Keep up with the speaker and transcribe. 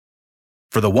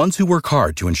For the ones who work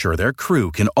hard to ensure their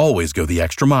crew can always go the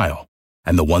extra mile,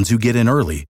 and the ones who get in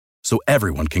early so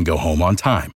everyone can go home on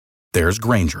time, there's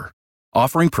Grainger,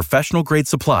 offering professional-grade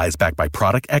supplies backed by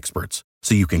product experts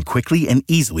so you can quickly and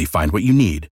easily find what you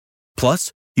need.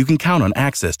 Plus, you can count on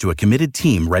access to a committed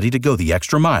team ready to go the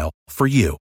extra mile for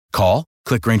you. Call,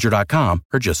 click Grainger.com,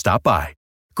 or just stop by.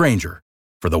 Grainger,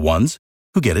 for the ones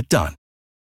who get it done.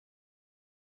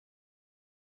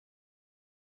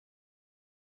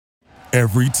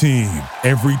 Every team,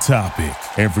 every topic,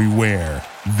 everywhere.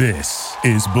 This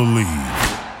is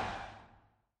Believe.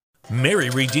 Mary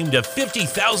redeemed a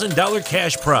 $50,000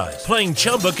 cash prize playing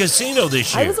Chumba Casino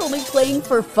this year. I was only playing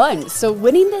for fun, so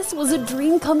winning this was a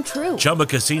dream come true. Chumba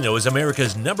Casino is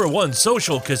America's #1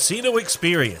 social casino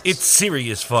experience. It's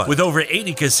serious fun. With over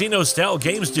 80 casino-style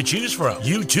games to choose from,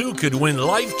 you too could win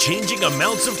life-changing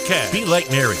amounts of cash. Be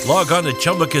like Mary. Log on to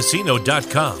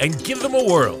ChumbaCasino.com and give them a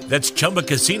whirl. That's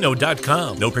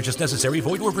ChumbaCasino.com. No purchase necessary.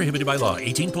 Void where prohibited by law.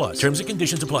 18+. Terms and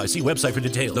conditions apply. See website for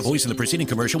details. The voice in the preceding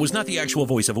commercial was not the actual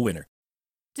voice of a winner.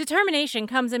 Determination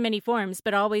comes in many forms,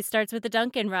 but always starts with a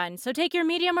Dunkin' Run. So take your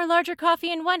medium or larger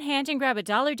coffee in one hand and grab a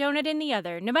 $1 donut in the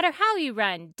other. No matter how you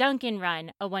run, Dunkin'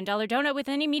 Run. A $1 donut with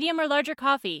any medium or larger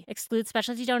coffee. Excludes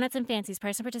specialty donuts and fancies.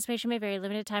 Price and participation may vary.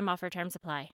 Limited time offer. Terms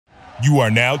apply. You are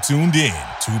now tuned in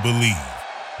to Believe.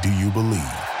 Do you believe?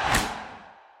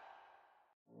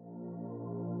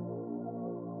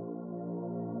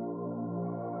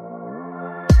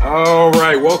 All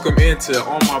right, welcome into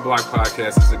On My Block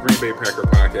Podcast. It's a Green Bay Packer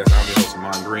podcast. I'm your host,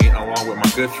 Amon Green, along with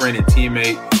my good friend and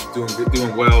teammate,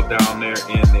 doing well down there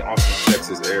in the Austin,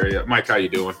 Texas area. Mike, how you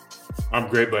doing? I'm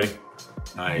great, buddy.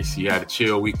 Nice. You had a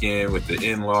chill weekend with the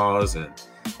in-laws, and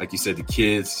like you said, the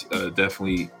kids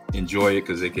definitely enjoy it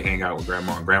because they can hang out with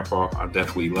grandma and grandpa. I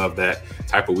definitely love that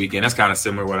type of weekend. That's kind of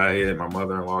similar to what I did. My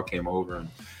mother-in-law came over, and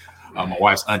my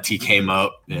wife's auntie came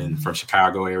up and from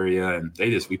Chicago area, and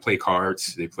we played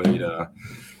cards. They played,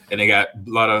 and they got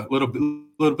a little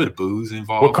bit of booze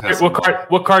involved.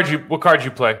 What card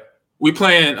you play? We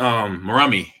playing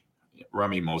rummy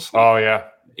mostly. Oh yeah,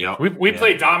 yeah. We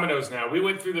play dominoes now. We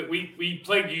went through we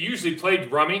played. You usually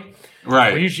played rummy,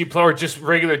 right? We usually play just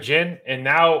regular gin, and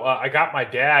now I got my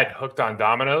dad hooked on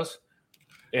dominoes,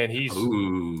 and he's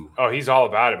all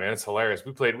about it, man. It's hilarious.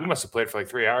 We must have played for like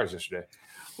 3 hours yesterday.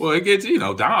 Well, it gets,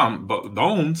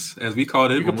 domes, as we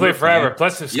called it. You can play forever.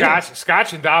 Plus, the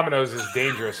scotch and dominoes is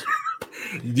dangerous.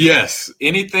 Yes.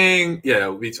 Anything,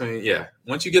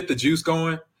 once you get the juice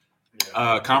going,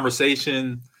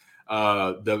 conversation,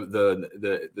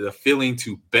 the feeling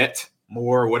to bet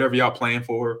more, whatever y'all playing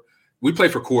for. We play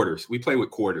for quarters. We play with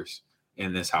quarters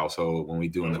in this household when we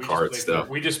doing the card stuff.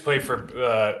 We just play for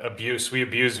abuse. We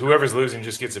abuse whoever's losing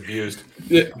just gets abused.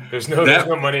 Yeah. There's no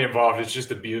money involved. It's just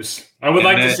abuse. I would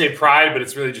like to say pride, but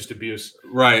it's really just abuse.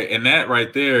 Right, and that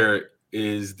right there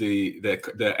is the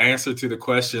answer to the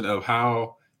question of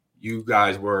how you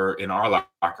guys were in our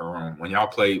locker room when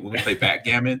we played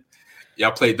backgammon.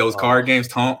 Y'all played those card games,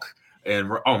 Tonk.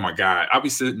 And oh my God, I'll be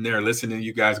sitting there listening to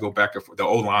you guys go back and forth. The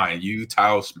O-line, you,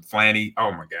 Tyles, Flanny. Oh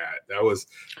my God, that was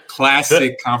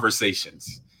classic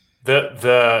conversations.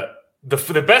 The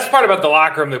best part about the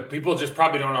locker room that people just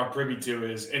probably don't are privy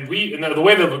to is, and the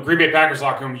way the Green Bay Packers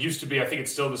locker room used to be, I think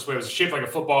it's still this way. It was shaped like a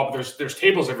football, but there's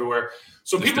tables everywhere.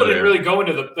 So people didn't really go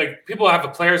into people have a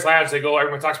players' lounge. They go.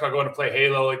 Everyone talks about going to play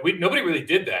Halo. Nobody really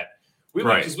did that.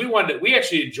 We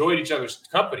actually enjoyed each other's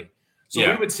company. So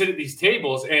we would sit at these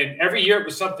tables, and every year it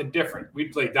was something different.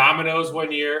 We'd play dominoes one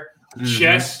year,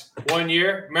 chess one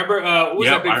year. Remember, what was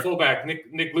that big fullback,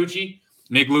 Nick Lucci?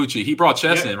 Nick Lucci. He brought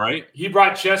chess in, right? He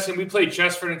brought chess in. We played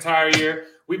chess for an entire year.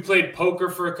 We played poker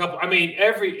for a couple. I mean,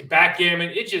 every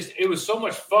backgammon. It was so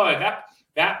much fun.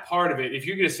 That part of it. If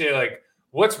you're going to say,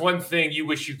 what's one thing you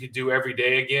wish you could do every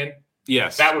day again?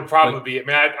 Yes. That would probably be it.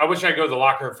 Man, I wish I could go to the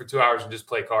locker room for 2 hours and just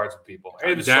play cards with people.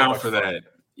 It was down so for fun. That.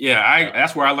 Yeah,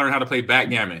 that's where I learned how to play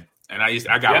backgammon, and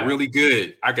I got really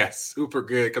good. I got super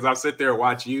good because I sit there and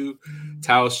watch you,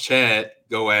 Taos, Chad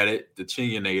go at it, the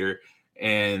Chinionator,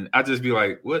 and I just be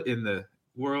like, "What in the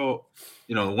world?"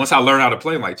 Once I learned how to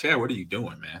play, I'm like, "Chad, what are you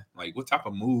doing, man? Like, what type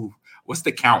of move? What's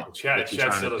the count?" Chad still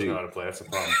doesn't know how to play. That's the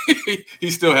problem. He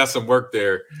still has some work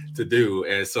there to do,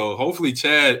 and so hopefully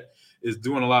Chad is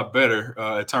doing a lot better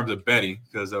in terms of betting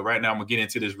because right now I'm going to get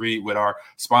into this read with our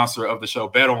sponsor of the show,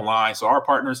 BetOnline. So our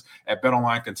partners at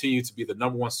BetOnline continue to be the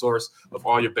 #1 source of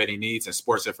all your betting needs and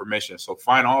sports information. So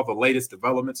find all the latest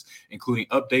developments, including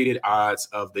updated odds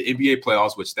of the NBA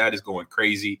playoffs, which that is going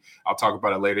crazy. I'll talk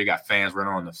about it later. You got fans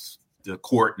running on the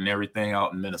court and everything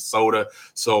out in Minnesota.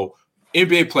 So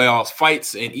NBA playoffs,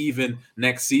 fights, and even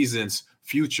next season's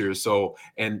future. So,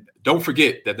 and don't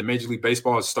forget that the Major League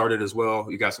Baseball has started as well.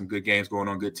 You got some good games going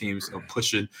on, good teams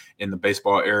pushing in the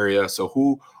baseball area. So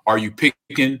who are you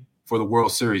picking for the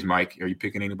World Series, Mike? Are you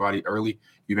picking anybody early?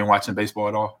 You been watching baseball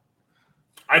at all?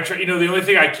 I try, the only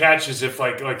thing I catch is if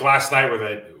like last night I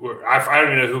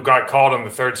don't even know who got called on the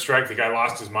third strike. The guy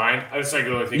lost his mind. That's like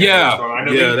the only thing. I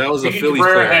know that was a Phillies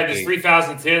Cabrera player. Had his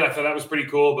 3,000th hit. I thought that was pretty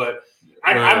cool. But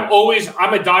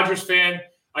I'm a Dodgers fan.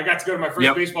 I got to go to my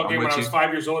first baseball game when I was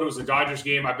 5 years old. It was a Dodgers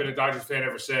game. I've been a Dodgers fan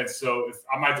ever since. So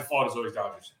my default is always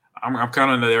Dodgers. I'm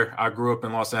kind of there. I grew up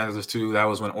in Los Angeles too. That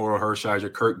was when Oral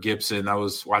Hershiser, Kirk Gibson. I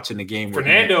was watching the game with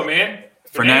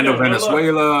Fernando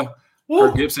Venezuela.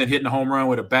 Kirk Gibson hitting a home run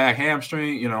with a bad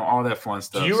hamstring, all that fun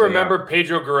stuff. Do you remember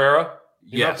Pedro Guerrero?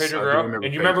 Yes, Pedro Guerrero?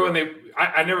 And you remember when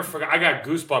I never forgot, I got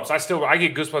goosebumps. I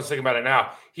get goosebumps thinking about it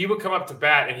now. He would come up to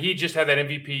bat, and he just had that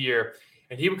MVP year,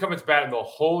 and he would come up to bat, and the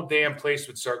whole damn place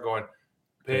would start going,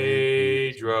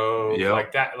 Pedro,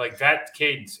 like that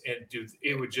cadence. And, dude,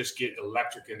 it would just get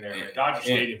electric in there. Dodger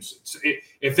Stadium.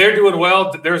 If they're doing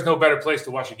well, there's no better place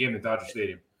to watch a game than Dodger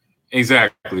Stadium.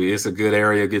 Exactly. It's a good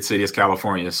area, good city. It's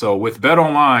California. So with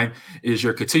BetOnline is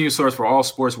your continued source for all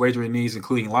sports wagering needs,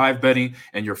 including live betting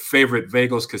and your favorite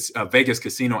Vegas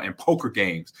casino and poker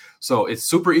games. So it's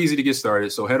super easy to get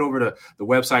started. So head over to the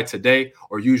website today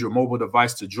or use your mobile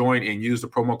device to join and use the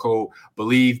promo code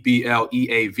BELIEVE,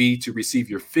 BLEAV, to receive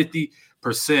your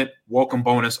 50% welcome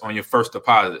bonus on your first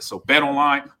deposit. So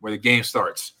BetOnline, where the game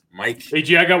starts. Mike. Hey,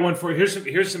 G, I got one for you.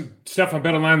 Here's some stuff on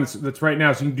BetOnline that's right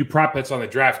now, so you can do prop bets on the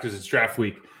draft because it's draft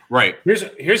week. Right.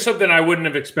 Here's something I wouldn't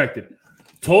have expected.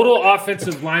 Total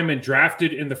offensive linemen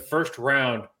drafted in the first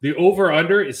round. The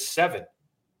over/under is 7.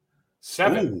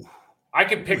 7. Ooh. I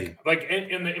can pick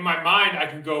in my mind. I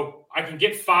can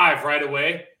get 5 right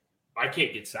away. I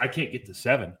can't get to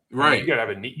 7. Right. You gotta have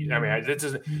a neat. I mean, this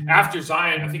isn't after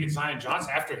Zion. I think it's Zion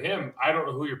Johnson. After him, I don't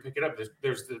know who you're picking up.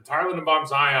 There's the Tyler Linderbaum,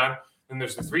 Zion. And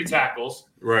there's the 3 tackles.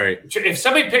 Right. If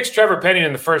somebody picks Trevor Penning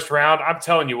in the first round, I'm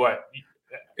telling you what,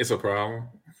 it's a problem.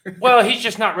 Well, he's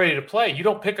just not ready to play. You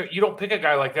don't pick a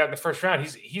guy like that in the first round.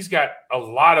 He's got a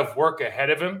lot of work ahead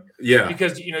of him. Yeah.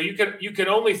 Because you can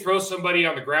only throw somebody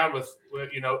on the ground with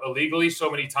illegally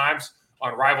so many times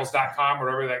on Rivals.com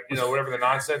or whatever the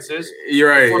nonsense is. You're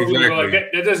right. Exactly.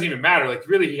 Like, that doesn't even matter. Like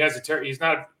really, he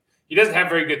doesn't have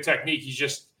very good technique.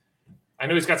 I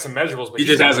know he's got some measurables, but he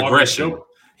just has aggression.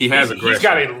 He has aggression. He's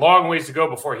got a long ways to go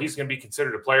before he's going to be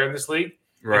considered a player in this league.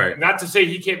 Right. And not to say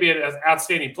he can't be an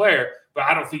outstanding player, but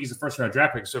I don't think he's a first-round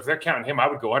draft pick. So if they're counting him, I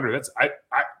would go under.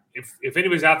 If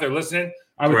anybody's out there listening,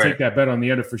 I would take that bet on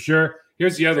the under for sure.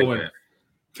 Here's the other one.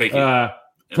 Take it.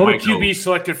 Total QB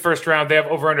selected first round. They have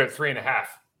over/under at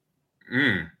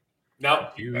 3.5.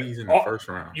 Now, QB's in the first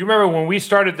round. You remember when we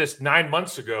started this 9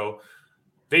 months ago?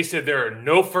 They said there are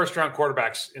no first-round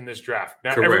quarterbacks in this draft.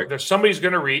 Now, there's somebody's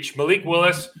going to reach. Malik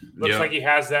Willis looks like he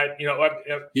has that.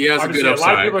 He has a good upside.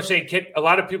 A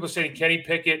lot of people are saying Kenny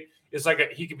Pickett is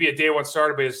he could be a day one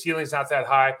starter, but his ceiling's not that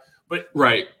high. But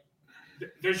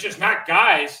there's just not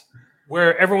guys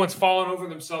where everyone's falling over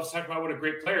themselves talking about what a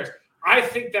great player is. I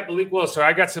think that Malik Willis. So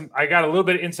I got a little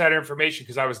bit of insider information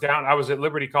because I was at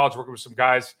Liberty College working with some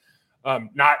guys,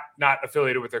 not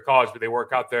affiliated with their college, but they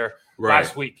work out there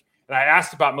last week. And I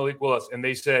asked about Malik Willis, and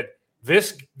they said,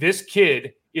 this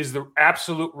kid is the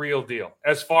absolute real deal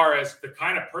as far as the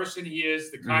kind of person he is,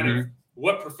 the kind of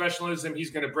what professionalism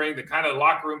he's going to bring, the kind of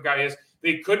locker room guy is.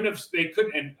 They couldn't,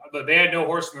 and they had no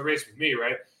horse in the race with me,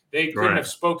 right? They couldn't have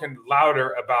spoken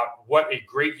louder about what a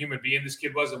great human being this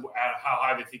kid was and how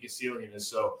high they think his ceiling is.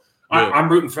 So I'm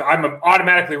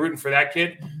automatically rooting for that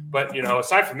kid. But,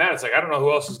 aside from that, it's like, I don't know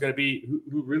who else is going to be,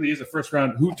 who really is a first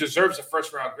round, who deserves a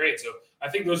first round grade. So I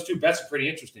think those 2 bets are pretty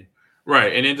interesting.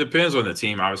 Right. And it depends on the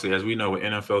team. Obviously, as we know, with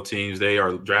NFL teams, they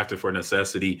are drafted for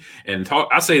necessity. And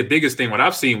I say the biggest thing, what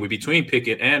I've seen between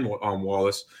Pickett and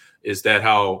Wallace is that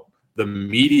how the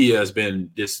media has been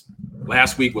this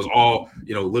last week was all,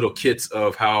 little kits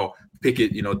of how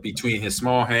Pickett, between his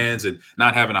small hands and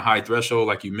not having a high threshold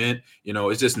like you meant,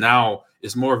 it's just now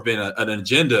it's more been an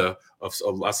agenda of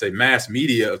I say mass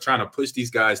media of trying to push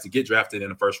these guys to get drafted in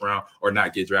the first round or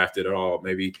not get drafted at all,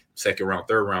 maybe second round,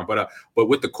 third round. But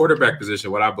with the quarterback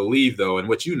position, what I believe though, and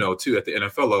what too at the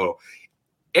NFL level,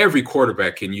 every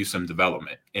quarterback can use some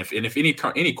development. If any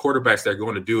quarterbacks that are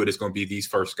going to do it, it's going to be these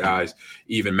first guys,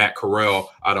 even Matt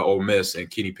Corral out of Ole Miss and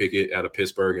Kenny Pickett out of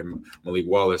Pittsburgh and Malik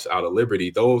Wallace out of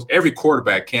Liberty. Every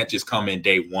quarterback can't just come in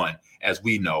day one, as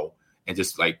we know, and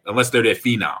just unless they're that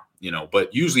phenom,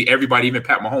 But usually everybody, even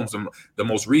Pat Mahomes, the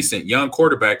most recent young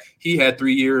quarterback, he had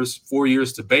 3 years, 4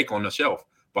 years to bake on the shelf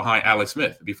behind Alex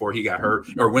Smith before he got hurt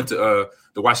or went to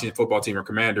the Washington football team or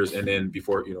Commanders, and then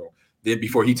before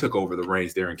he took over the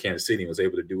reins there in Kansas City and was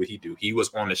able to do what he do. He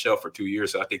was on the shelf for 2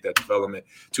 years, so I think that development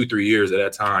 2-3 years at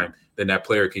that time, then that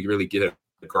player can really get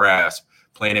a grasp,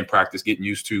 playing in practice, getting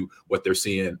used to what they're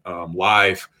seeing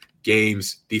live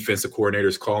games, defensive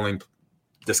coordinators calling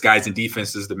disguising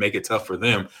defenses to make it tough for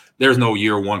them. There's no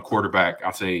year one quarterback,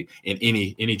 I'll say, in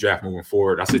any draft moving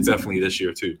forward. I'll say definitely this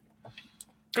year too.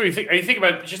 So you think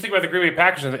about the Green Bay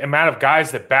Packers and the amount of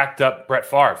guys that backed up Brett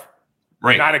Favre,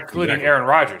 right? Not including Aaron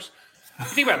Rodgers. You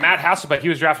think about Matt Hasselbeck, he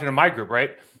was drafted in my group,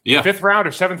 right? Yeah. 5th round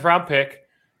or 7th round pick.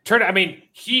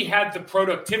 He had the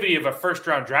productivity of a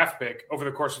first-round draft pick over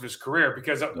the course of his career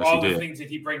because of all the things that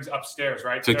he brings upstairs,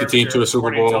 right? Took the team to a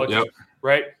Super Bowl,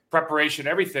 right? Preparation,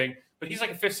 everything. But he's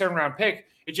like a 5th, 7th round pick.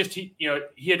 It just he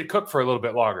had to cook for a little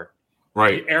bit longer,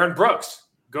 right? Aaron Brooks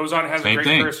goes on and has a great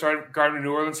career, starting guard in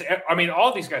New Orleans. I mean,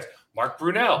 all these guys, Mark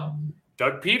Brunell,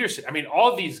 Doug Peterson. I mean,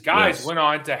 all these guys went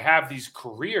on to have these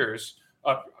careers.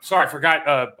 Sorry, I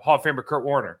forgot Hall of Famer Kurt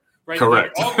Warner. Right?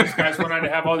 Correct. All these guys went on to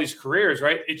have all these careers,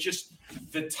 right? It's just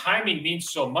the timing means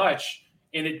so much,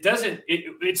 and it doesn't.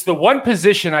 It's the one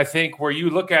position I think where you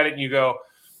look at it and you go,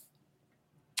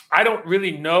 I don't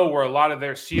really know where a lot of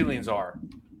their ceilings are,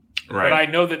 but I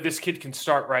know that this kid can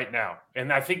start right now,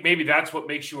 and I think maybe that's what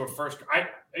makes you a first.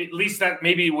 At least that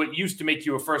maybe what used to make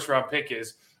you a first round pick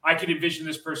is I could envision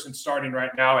this person starting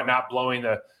right now and not blowing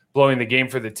the game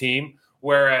for the team.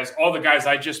 Whereas all the guys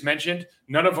I just mentioned,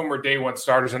 none of them were day one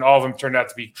starters, and all of them turned out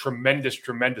to be tremendous,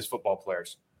 tremendous football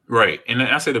players. Right. And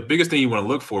I say the biggest thing you want to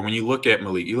look for when you look at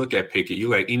Malik, you look at Pickett, you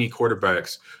look at any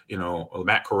quarterbacks,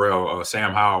 Matt Corral,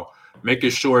 Sam Howell, making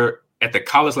sure at the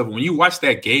college level, when you watch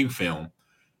that game film,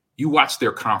 you watch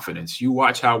their confidence. You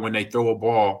watch how when they throw a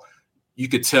ball, you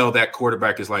could tell that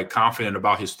quarterback is like confident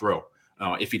about his throw.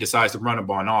 If he decides to run a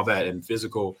ball and all that, and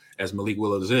physical as Malik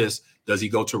Willis is, does he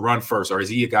go to run first, or is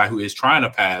he a guy who is trying to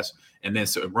pass and then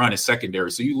run is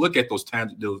secondary? So you look at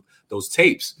those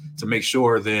tapes to make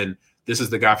sure then this is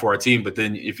the guy for our team. But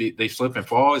then if they slip and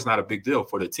fall, it's not a big deal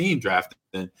for the team draft.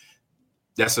 Then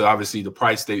that's obviously the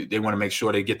price they want to make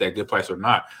sure they get that good price or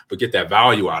not, but get that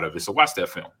value out of it. So watch that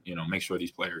film. Make sure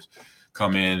these players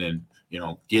come in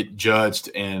and get judged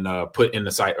and put in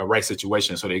the right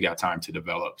situation so they got time to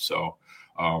develop. So.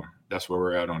 That's where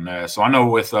we're at on that. So I know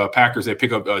with Packers, they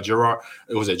pick up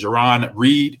Jarron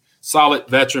Reed, solid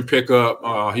veteran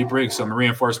pickup. He brings some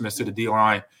reinforcements to the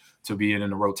D-line to be in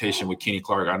the rotation with Kenny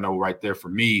Clark. I know right there for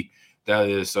me, that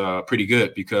is pretty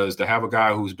good because to have a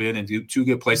guy who's been in two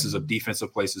good places of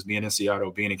defensive places, being in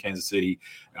Seattle, being in Kansas City,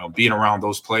 being around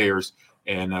those players,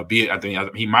 and I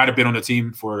think he might have been on the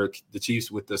team for the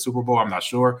Chiefs with the Super Bowl. I'm not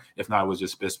sure. If not, it was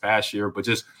just this past year, but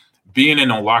just being in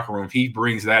the locker room, he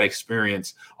brings that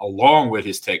experience along with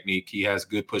his technique. He has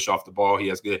good push off the ball. He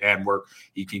has good handwork.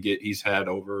 He's had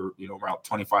over, around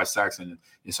 25 sacks in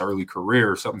his early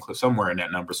career, somewhere in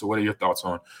that number. So what are your thoughts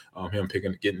on him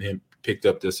getting him picked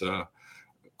up this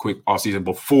quick offseason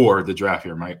before the draft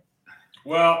here, Mike?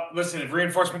 Well, listen,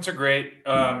 reinforcements are great.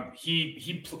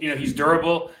 He's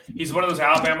durable. He's one of those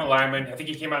Alabama linemen. I think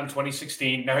he came out in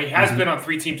 2016. Now he has been on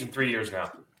 3 teams in 3 years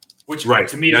now. Which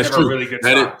to me is never a really good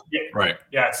sign. Right.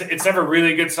 Yeah, it's never a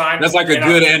really good sign. That's like a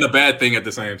good and a bad thing at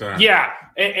the same time. Yeah,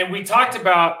 and we talked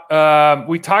about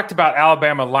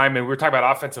Alabama linemen. We were talking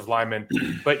about offensive linemen,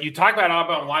 but you talk about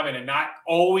Alabama linemen and not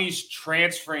always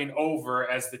transferring over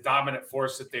as the dominant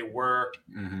force that they were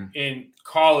in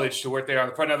college to where they are on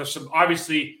the front. Now, there's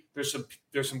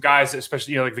some guys,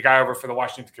 especially like the guy over for the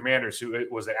Washington Commanders who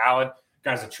was it Allen.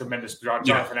 Guy's a tremendous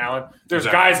Jonathan Allen. There's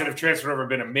guys that have transferred over and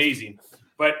been amazing,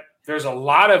 but there's a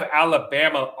lot of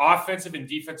Alabama offensive and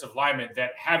defensive linemen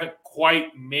that haven't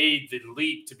quite made the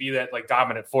leap to be that like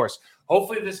dominant force.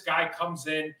 Hopefully this guy comes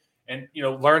in and,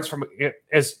 learns from it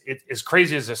as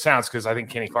crazy as it sounds. Cause I think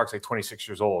Kenny Clark's like 26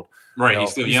 years old. Right. He's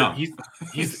still young.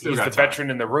 He's the veteran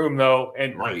in the room though.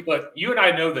 And look, you and I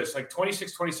know this, like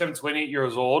 26, 27, 28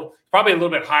 years old, probably a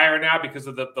little bit higher now because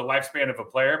of the lifespan of a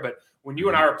player. But when you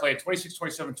and I were playing 26,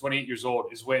 27, 28 years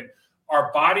old is when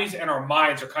our bodies and our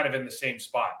minds are kind of in the same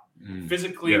spot.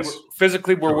 Physically,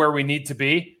 we're where we need to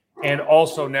be, and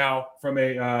also now from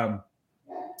a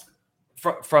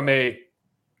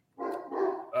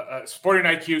sporting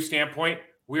IQ standpoint,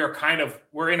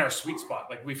 we're in our sweet spot.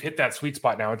 Like we've hit that sweet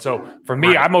spot now, and so for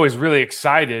me, I'm always really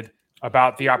excited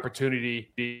about the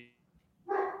opportunity.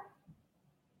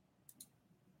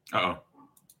 Got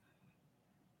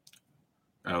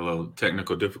a little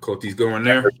technical difficulties going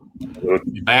there.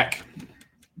 You back?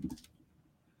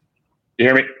 You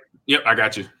hear me? Yep, I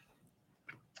got you.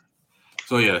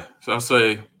 So I'll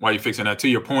say while you're fixing that, to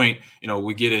your point,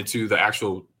 we get into the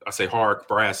actual, I say, hard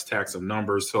brass tacks of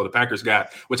numbers. So the Packers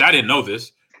got, which I didn't know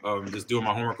this, just doing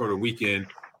my homework over the weekend,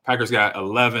 Packers got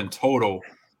 11 total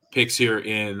picks here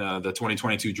in the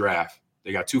 2022 draft.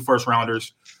 They got 2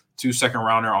 first-rounders, 2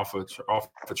 second-rounder off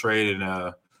a trade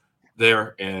and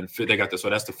there, and they got this. So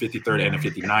that's the 53rd and the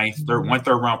 59th. One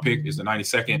third-round pick is the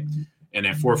 92nd, and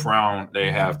then 4th round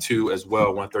they have 2 as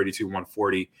well, 132,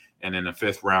 140, and in the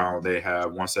 5th round they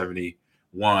have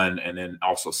 171, and then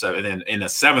also 7. And then in the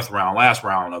 7th round, last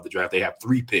round of the draft, they have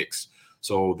 3 picks.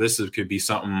 So this could be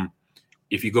something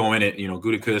if you go in it.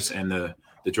 Gutekunst and the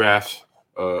draft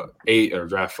the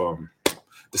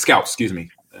scouts,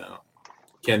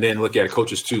 can then look at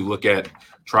coaches too.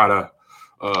 Try to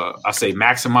I say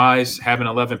maximize having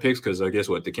 11 picks, because I guess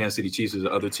the Kansas City Chiefs is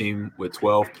the other team with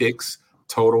 12 picks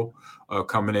total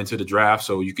coming into the draft.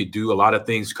 So you could do a lot of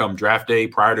things come draft day,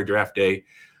 prior to draft day,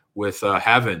 with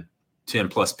having 10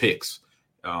 plus picks.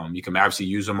 You can obviously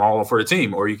use them all for the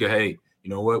team, or you could, hey,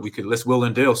 let's will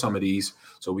and deal some of these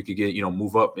so we could get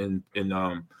move up in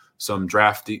some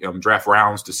draft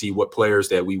rounds to see what players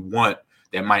that we want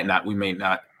that we may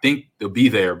not think they'll be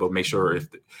there, but make sure if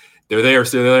they're there,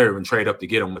 still there, and trade up to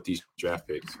get them with these draft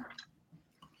picks.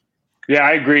 Yeah,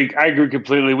 I agree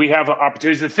completely. We have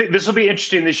opportunities. This will be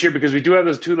interesting this year because we do have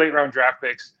those 2 late round draft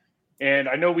picks. And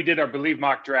I know we did our Believe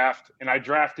mock draft, and I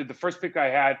drafted, the first pick I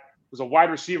had was a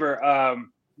wide receiver.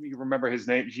 You remember his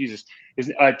name? Jesus.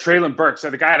 Is Treylon Burks,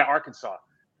 so the guy out of Arkansas.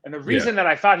 And the reason that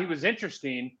I thought he was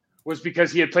interesting was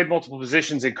because he had played multiple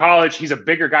positions in college. He's a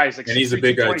bigger guy. He's a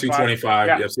big guy, 225,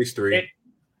 6'3".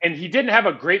 And he didn't have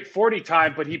a great 40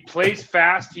 time, but he plays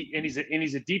fast. He's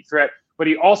a deep threat, but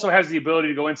he also has the ability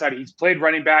to go inside. He's played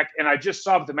running back, and I just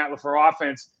saw with the Matt LaFleur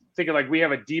offense, thinking we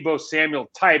have a Deebo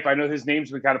Samuel type. I know his name's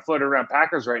been kind of floated around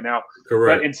Packers right now.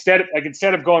 Correct. But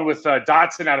instead of going with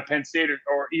Dotson out of Penn State,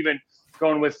 or even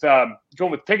going with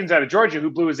Pickens out of Georgia, who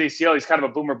blew his ACL, he's kind of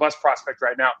a boomer bust prospect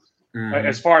right now.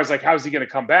 As far as how's he going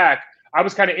to come back, I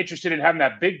was kind of interested in having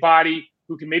that big body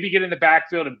who can maybe get in the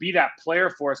backfield and be that player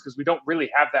for us, because we don't really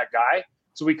have that guy.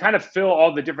 So we kind of fill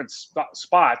all the different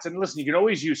spots. And listen, you can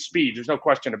always use speed. There's no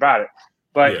question about it.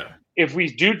 But if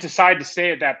we do decide to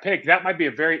stay at that pick, that might be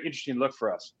a very interesting look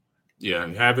for us. Yeah,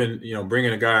 having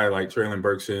bringing a guy like Treylon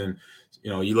Burks in,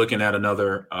 you're looking at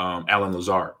another Allen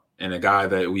Lazard, and a guy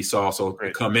that we saw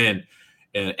come in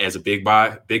and as a big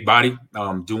body,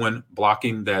 doing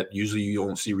blocking that usually you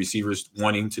don't see receivers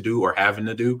wanting to do or having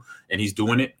to do, and he's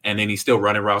doing it. And then he's still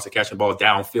running routes and catching the ball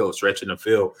downfield, stretching the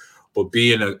field, but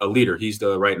being a leader. He's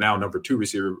the right now number 2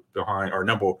 receiver behind, or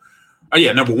number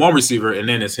 1 receiver, and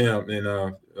then it's him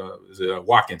and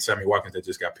Sammy Watkins that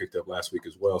just got picked up last week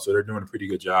as well. So they're doing a pretty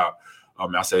good job.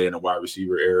 I say in the wide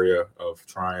receiver area of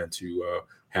trying to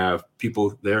have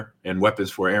people there and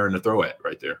weapons for Aaron to throw at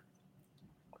right there.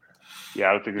 Yeah,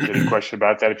 I don't think there's any question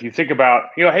about that. If you think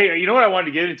about, hey, you know what I wanted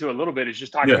to get into a little bit is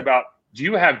just talking about, do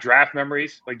you have draft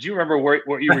memories? Do you remember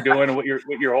what you were doing and what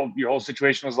your whole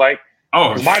situation was like?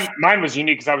 Oh, mine was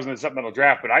unique because I was in the supplemental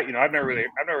draft, but I've never really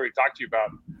talked to you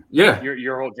about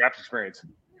your whole draft experience.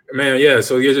 Man, yeah.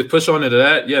 So you just push on into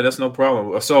that. Yeah, that's no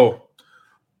problem. So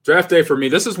draft day for me,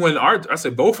 this is when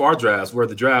both our drafts were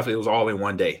the draft. It was all in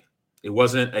one day. It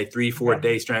wasn't a 3-4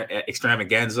 day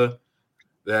extravaganza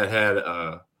that had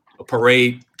a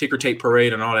parade, ticker tape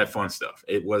parade, and all that fun stuff.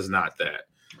 It was not that.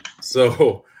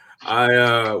 So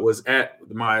I was at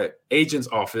my agent's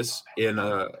office in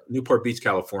Newport Beach,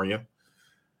 California.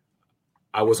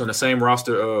 I was on the same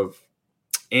roster of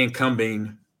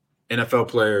incoming NFL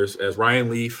players as Ryan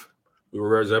Leaf. We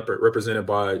were represented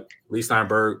by Lee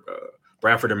Steinberg.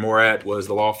 Bradford and Morat was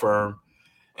the law firm.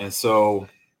 And so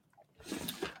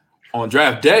on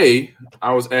draft day,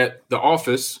 I was at the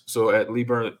office. So at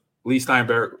Lee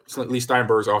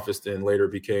Steinberg's office, then later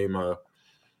became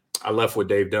I left with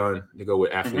Dave Dunn to go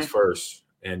with Athletes First,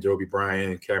 and Joby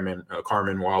Bryan,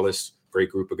 Carmen Wallace,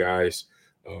 great group of guys.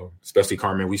 Especially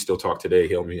Carmen, we still talk today.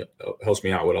 He helps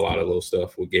me out with a lot of little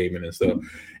stuff with gaming and stuff.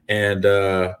 And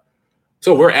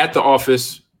so we're at the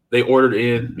office. They ordered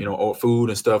in, food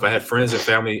and stuff. I had friends and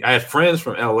family. I had friends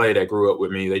from LA that grew up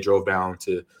with me. They drove down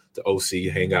to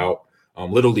OC, hang out.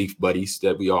 Little league buddies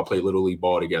that we all played little league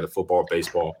ball together, football,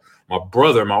 baseball. My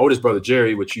oldest brother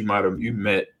Jerry, which you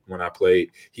met when I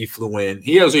played, he flew in.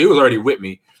 He was already with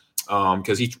me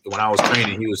because when I was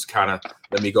training, he was kind of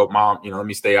let me go, Mom. Let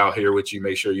me stay out here with you,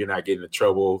 make sure you're not getting in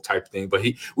trouble, type thing. But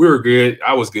we were good.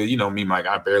 I was good. Me, Mike.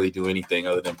 I barely do anything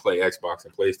other than play Xbox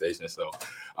and PlayStation. So,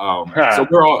 so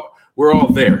we're all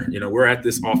there. We're at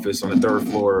this office on the 3rd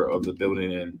floor of the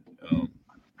building in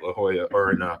La Jolla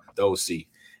or in the OC.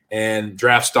 and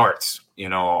draft starts.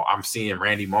 I'm seeing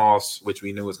Randy Moss, which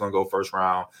we knew was going to go first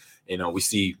round. We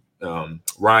see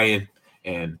Ryan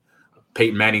and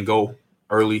Peyton Manning go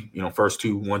early, first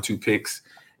 1-2 picks.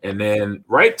 And then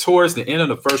right towards the end of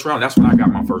the first round, that's when I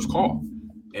got my first call.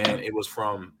 And it was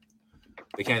from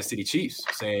the Kansas City Chiefs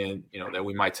saying, that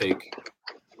we might take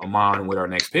Amon with our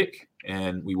next pick.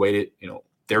 And we waited,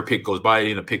 their pick goes by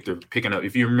and they're picking up.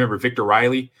 If you remember Victor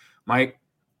Riley, Mike.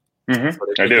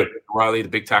 Mm-hmm. I do. Victor Riley, the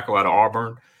big tackle out of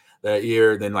Auburn that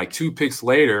year. Then like 2 picks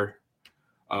later,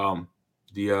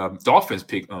 the Dolphins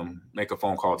make a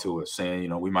phone call to us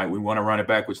saying, we want to run it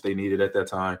back, which they needed at that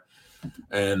time.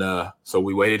 And so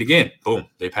we waited again. Boom.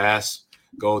 They pass,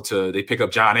 they pick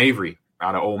up John Avery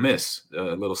out of Ole Miss, a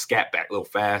little scat back, a little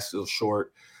fast, a little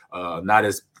short, not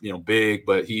as, big,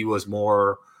 but he was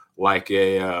more like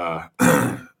a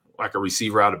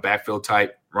receiver out of backfield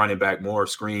type, running back, more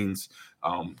screens,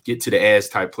 get to the edge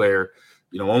type player.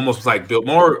 Almost like built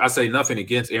more. I say nothing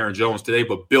against Aaron Jones today,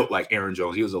 but built like Aaron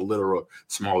Jones. He was a literal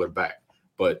smaller back,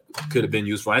 but could have been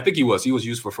useful. I think he was. He was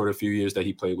useful for the few years that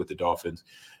he played with the Dolphins.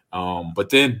 But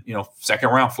then, second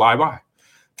round fly by.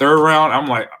 Third round, I'm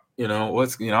like,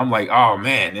 I'm like, oh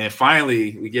man. And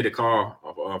finally, we get a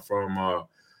call from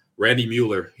Randy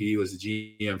Mueller. He was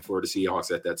the GM for the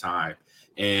Seahawks at that time.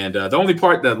 And the only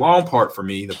part, that long part for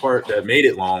me, the part that made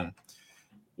it long,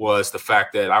 was the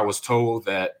fact that I was told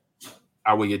that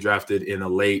I would get drafted in a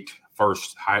late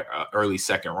first, early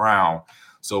second round.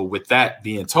 So with that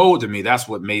being told to me, that's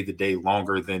what made the day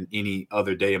longer than any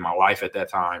other day in my life at that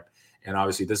time. And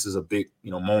obviously this is a big,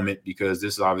 moment, because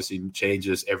this obviously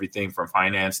changes everything from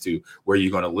finance to where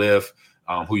you're going to live,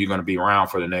 who you're going to be around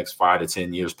for the next 5 to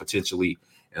 10 years potentially.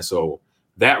 And so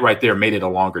that right there made it a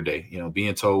longer day.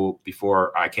 Being told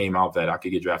before I came out that I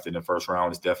could get drafted in the first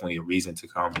round is definitely a reason to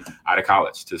come out of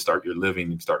college, to start your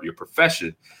living and start your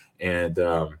profession. And,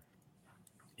 and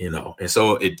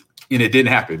so it didn't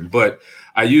happen, but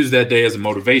I used that day as a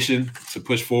motivation to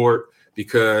push forward,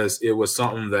 because it was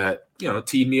something that,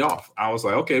 teed me off. I was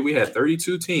like, okay, we had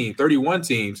 31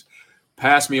 teams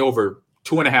pass me over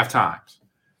 2.5 times.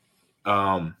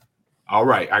 All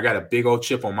right, I got a big old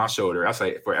chip on my shoulder. I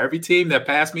say, for every team that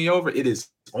passed me over, it is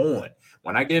on.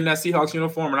 When I get in that Seahawks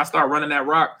uniform and I start running that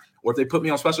rock, or if they put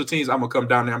me on special teams, I'm gonna come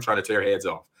down there. I'm trying to tear heads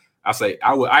off. I say,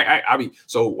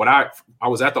 so when I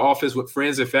was at the office with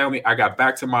friends and family, I got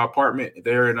back to my apartment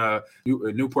there in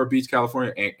Newport Beach,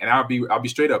 California, and I'll be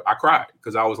straight up. I cried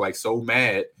because I was like so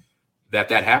mad that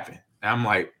happened. And I'm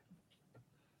like,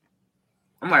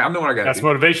 I know what I got. That's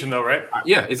motivation, though, right?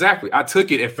 Yeah, exactly. I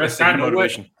took it and that's kind of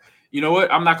motivation. You know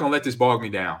what? I'm not gonna let this bog me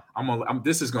down.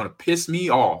 This is gonna piss me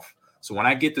off. So when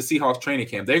I get to Seahawks training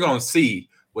camp, they're gonna see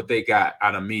what they got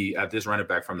out of me at this running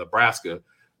back from Nebraska.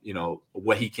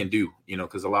 What he can do,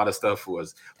 because a lot of stuff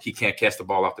was he can't catch the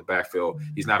ball off the backfield.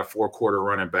 He's not a 4-quarter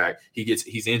running back.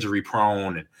 He's injury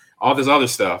prone and all this other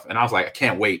stuff. And I was like, I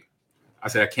can't wait. I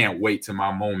said, I can't wait to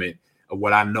my moment of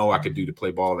what I know I could do to play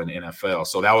ball in the NFL.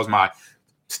 So that was my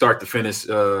start to finish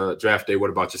draft day. What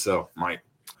about yourself, Mike?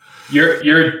 Your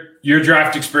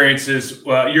draft experiences,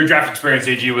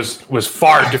 AG, was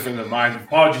far different than mine.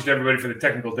 Apologies to everybody for the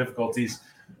technical difficulties.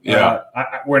 Yeah,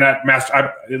 we're not master.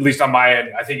 At least on my end,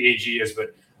 I think AG is,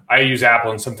 but I use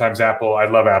Apple, and sometimes Apple. I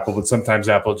love Apple, but sometimes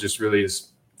Apple just really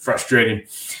is frustrating.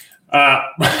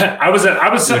 I was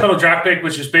a supplemental draft pick,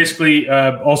 which is basically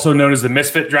also known as the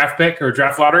misfit draft pick or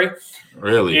draft lottery.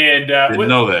 Really? And didn't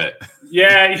know that.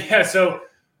 Yeah.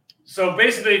 So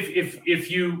basically,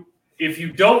 if you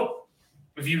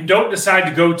don't decide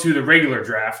to go to the regular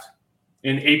draft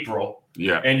in April.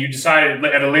 Yeah, and you decide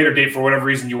at a later date for whatever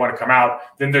reason you want to come out,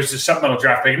 then there's this supplemental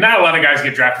draft pick. Not a lot of guys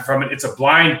get drafted from it. It's a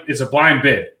blind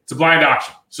bid. It's a blind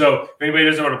auction. So if anybody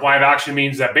doesn't know what a blind auction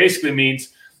means, that basically means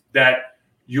that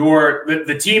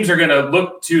the teams are going to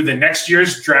look to the next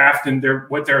year's draft and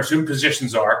what their assumed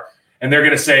positions are, and they're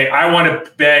going to say, I want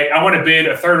to bid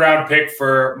a 3rd round pick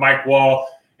for Mike Wall.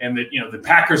 And the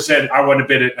Packers said, I want to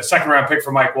bid a 2nd round pick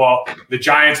for Mike Wall. The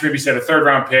Giants maybe said a 3rd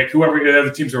round pick. Whoever the other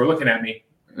teams were looking at me.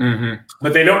 Mm-hmm.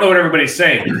 But they don't know what everybody's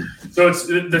saying. So it's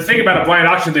the thing about a blind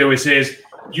auction, they always say, is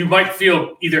you might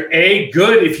feel either A,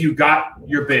 good if you got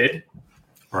your bid,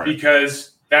 right,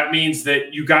 because that means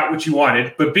that you got what you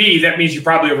wanted, but B, that means you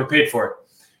probably overpaid for it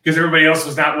because everybody else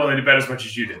was not willing to bet as much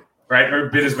as you did, right? Or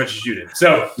bid as much as you did.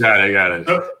 So got it.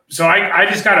 So I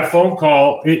just got a phone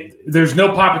call. There's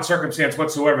no pomp and circumstance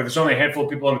whatsoever. There's only a handful of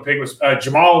people on the pig. Was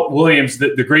Jamal Williams,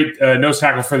 the great nose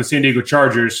tackle for the San Diego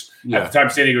Chargers, at the time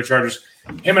San Diego Chargers.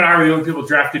 Him and I were the only people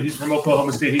drafted. He's from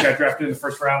Oklahoma State. He got drafted in the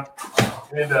 1st round.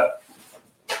 And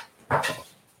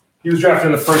he was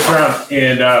drafted in the 1st round.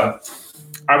 And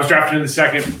I was drafted in the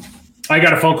 2nd. I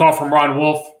got a phone call from Ron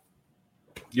Wolf.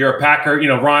 You're a Packer. You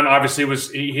know, Ron obviously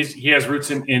he has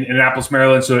roots in Annapolis,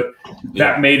 Maryland, so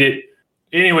that made it.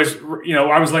 Anyways, you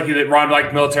know, I was lucky that Ron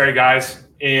liked military guys,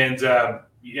 and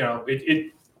you know,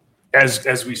 it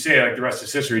as we say, like the rest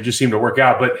is history, it just seemed to work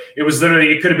out. But it was literally,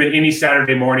 it could have been any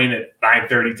Saturday morning at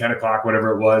 9:30, 10 o'clock,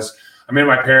 whatever it was. I mean,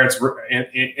 my parents were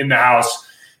in the house,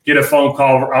 get a phone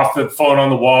call off the phone on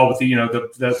the wall with the, you know,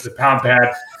 the pound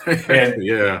pad, and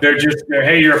they're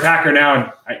hey, you're a Packer now,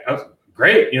 and I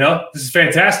great, you know, this is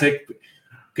fantastic.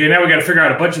 Okay, now we got to figure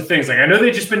out a bunch of things. Like, I know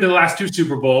they've just been to the last 2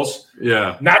 Super Bowls.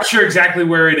 Yeah, not sure exactly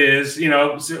where it is. You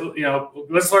know, so, you know,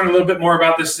 let's learn a little bit more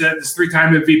about this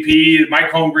 3-time MVP, Mike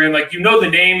Holmgren. Like, you know the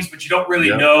names, but you don't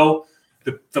really know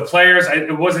the players.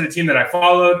 It wasn't a team that I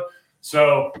followed,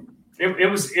 so it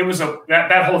was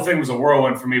that whole thing was a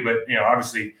whirlwind for me. But you know,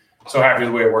 obviously, so happy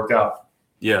the way it worked out.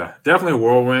 Yeah, definitely a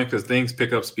whirlwind because things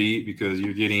pick up speed because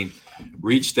you're getting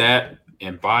reached at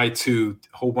and by to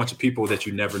a whole bunch of people that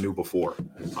you never knew before,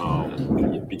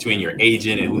 between your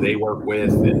agent and who they work with,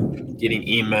 and getting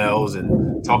emails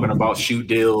and talking about shoot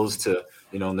deals to,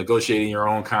 you know, negotiating your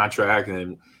own contract.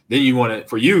 And then you want to,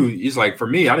 for you, it's like, for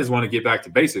me, I just want to get back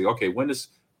to basic. Okay, when does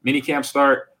mini camp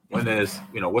start? When is,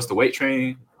 you know, what's the weight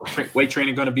training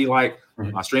going to be like?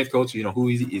 My strength coach, you know, who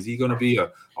is he going to be,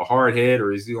 a hard head,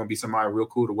 or is he going to be somebody real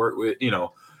cool to work with? You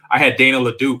know, I had Dana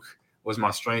LeDuc was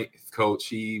my strength coach.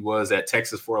 He was at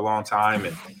Texas for a long time,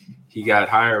 and he got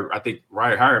hired, I think,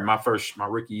 hired my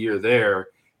rookie year there.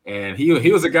 And he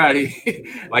was a guy,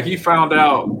 he found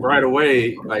out right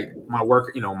away, like my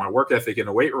work ethic in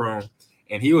the weight room.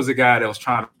 And he was a guy that was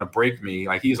trying to break me.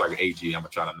 Like, he's like, AG, I'm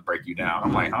trying to break you down.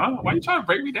 I'm like, huh? Why are you trying to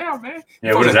break me down, man?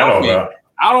 Yeah, what is that all about?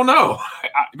 I don't know.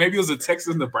 Maybe it was a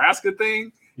Texas-Nebraska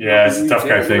thing. Yeah, it's a tough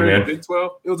guy thing, man. Big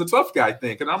 12. It was a tough guy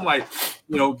thing. And I'm like,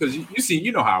 you know, because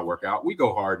you know how I work out. We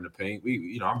go hard in the paint.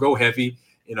 I go heavy.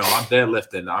 You know, I'm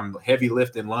deadlifting. I'm heavy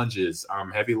lifting lunges.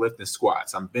 I'm heavy lifting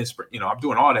squats. I'm bench press. You know, I'm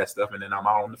doing all that stuff. And then I'm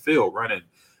out on the field running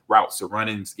routes or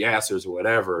running gassers or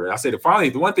whatever. I said, finally,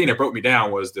 the one thing that broke me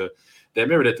down was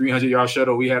remember that 300-yard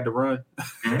shuttle we had to run?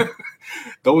 Mm-hmm.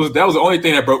 That was the only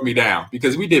thing that broke me down,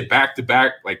 because we did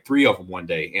back-to-back, like 3 of them one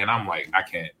day. And I'm like, I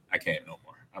can't no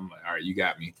more. I'm like, all right, you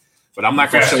got me. But I'm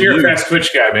not going to show you. You're a fast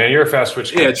twitch guy, man. You're a fast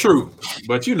twitch guy. Yeah, true.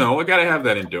 But, you know, I got to have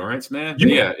that endurance, man.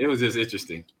 Yeah, it was just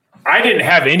interesting. I didn't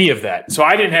have any of that. So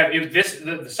I didn't have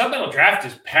the supplemental draft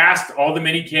is past all the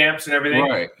mini camps and everything.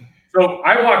 Right. So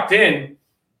I walked in,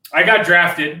 I got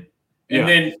drafted, and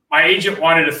then my agent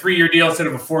wanted a 3-year deal instead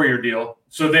of a 4-year deal.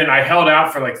 So then I held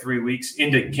out for like 3 weeks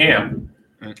into camp.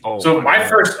 So my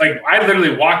first, I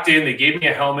literally walked in, they gave me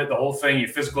a helmet, the whole thing, you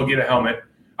physical, get a helmet.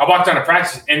 I walked on a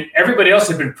practice, and everybody else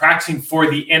had been practicing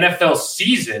for the NFL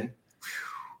season.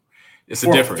 It's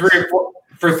a difference.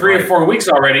 3 or 4 weeks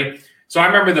already. So I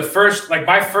remember my first time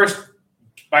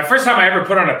I ever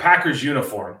put on a Packers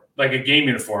uniform, like a game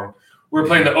uniform, we were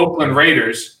playing the Oakland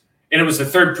Raiders, and it was the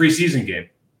 3rd preseason game.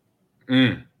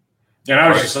 And I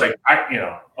was just like,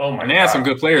 oh my God. And they had some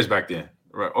good players back then.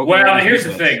 Right. Well, here's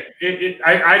the thing.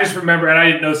 I just remember, and I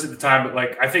didn't notice at the time, but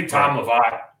I think Tom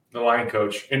Lovat, the line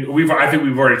coach, and I think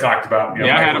we've already talked about. I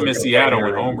had him in Seattle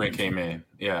when Holmgren came in.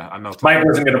 Yeah, I know. Mike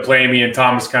wasn't going to play me, and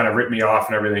Thomas kind of ripped me off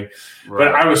and everything. Right.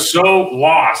 But I was so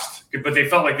lost. But they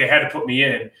felt like they had to put me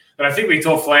in. But I think they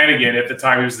told Flanagan at the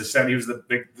time, he was the center. He was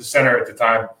the center at the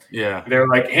time. Yeah, they were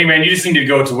like, "Hey, man, you just need to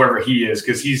go to wherever he is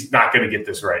because he's not going to get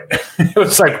this right." It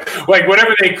was like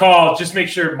whatever they call, just make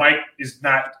sure Mike is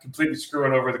not completely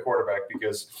screwing over the quarterback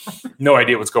because no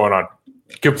idea what's going on.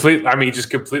 Just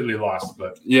completely lost.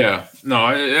 But yeah, no,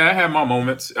 I had my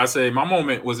moments. I say my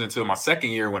moment was until my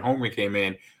second year when Holmgren came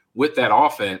in with that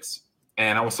offense,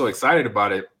 and I was so excited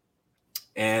about it.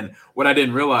 And what I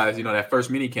didn't realize, that first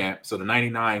mini camp, so the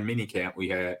 99 mini camp we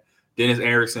had, Dennis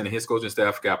Erickson and his coaching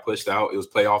staff got pushed out. It was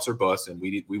playoffs or bust, and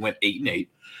we went 8-8.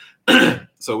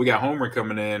 So we got Holmgren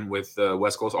coming in with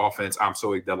West Coast offense. I'm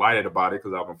so delighted about it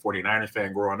because I'm a 49ers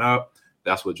fan growing up.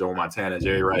 That's what Joe Montana,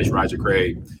 Jerry Rice, Roger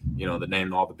Craig, the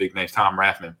name, all the big names, Tom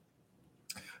Rathman.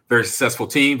 Very successful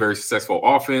team, very successful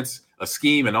offense, a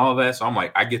scheme and all of that. So I'm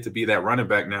like, I get to be that running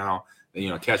back now.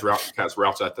 Catch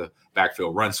routes at the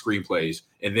backfield, run screenplays,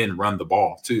 and then run the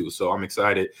ball too. So I'm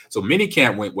excited. So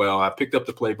minicamp went well. I picked up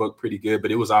the playbook pretty good, but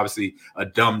it was obviously a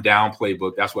dumbed down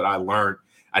playbook. That's what I learned.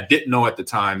 I didn't know at the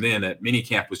time then that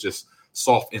minicamp was just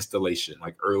soft installation,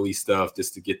 like early stuff,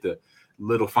 just to get the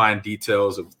little fine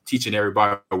details of teaching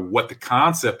everybody what the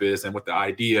concept is and what the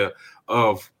idea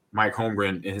of Mike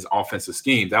Holmgren and his offensive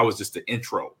scheme. That was just the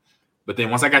intro. But then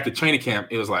once I got to training camp,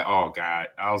 it was like, oh God,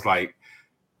 I was like,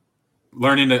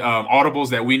 learning the audibles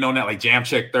that we know now, like Jam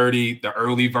Check 30, the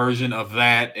early version of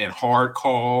that, and Hard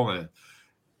Call and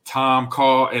Tom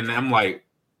Call. And I'm like,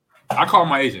 I called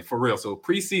my agent for real. So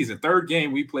preseason, third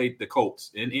game, we played the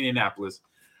Colts in Indianapolis.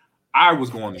 I was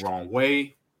going the wrong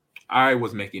way. I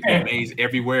was making maze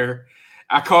everywhere.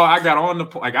 I got on the,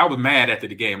 like, I was mad after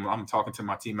the game. I'm talking to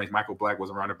my teammates. Michael Black was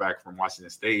a running back from Washington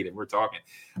State, and we're talking.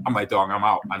 I'm like, dog, I'm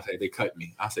out. I said, they cut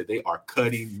me. I said, they are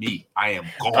cutting me. I am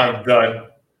gone. I'm done.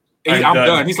 I'm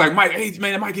done. He's like, Mike, hey,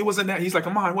 man, Mike, it wasn't that. He's like,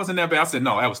 come on, it wasn't that bad. I said,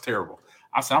 no, that was terrible.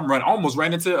 I said, almost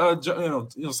ran into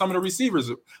some of the receivers.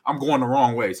 I'm going the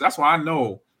wrong way. So that's why I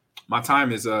know my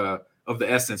time is of the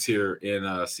essence here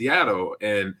in Seattle.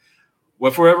 And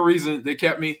well, for whatever reason, they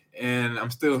kept me, and I'm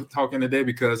still talking today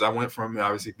because I went from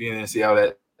obviously being in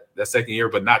Seattle that second year,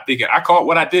 but not thinking. I called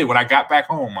what I did when I got back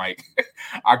home, Mike.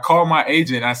 I called my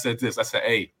agent. I said this. I said,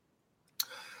 hey,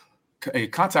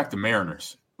 contact the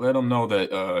Mariners. Let them know that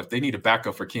if they need a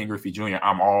backup for Ken Griffey Jr.,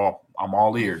 I'm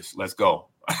all ears. Let's go.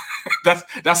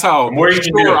 that's how I'm already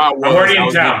sure I was. I'm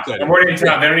already in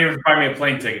town. They don't even buy me a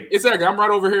plane ticket. Exactly. I'm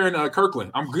right over here in Kirkland.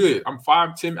 I'm good. I'm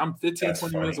 15,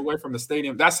 20 minutes away from the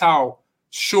stadium. That's how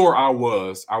sure I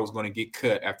was going to get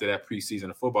cut after that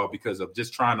preseason of football because of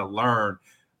just trying to learn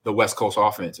the West Coast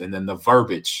offense and then the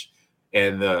verbiage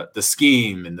and the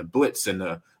scheme and the blitz and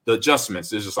the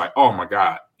adjustments. It's just like, oh my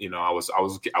God, I was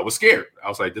scared. I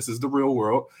was like, this is the real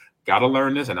world. Got to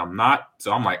learn this, and I'm not.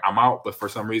 So I'm like, I'm out. But for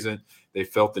some reason, they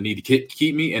felt the need to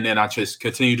keep me, and then I just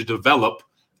continue to develop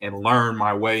and learn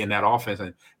my way in that offense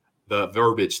and the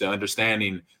verbiage, the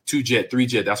understanding, 2-jet,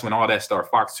 3-jet. That's when all that started.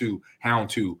 Fox 2,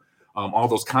 Hound 2, all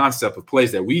those concept of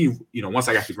plays that we, once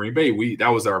I got to Green Bay, that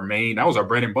was our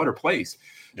bread and butter plays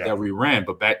that we ran.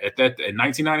 But back at that in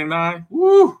 1999,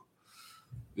 woo.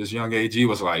 This young AG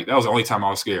was like, that was the only time I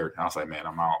was scared. I was like, man,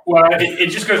 I'm out. Well, it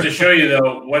just goes to show you,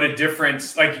 though, what a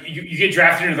difference. Like, you get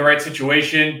drafted into the right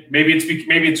situation. Maybe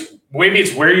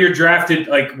it's where you're drafted,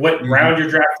 like what round you're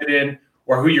drafted in,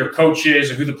 or who your coach is,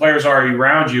 or who the players are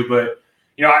around you. But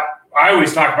I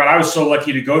always talk about I was so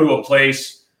lucky to go to a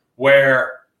place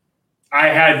where I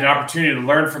had an opportunity to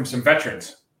learn from some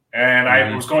veterans, and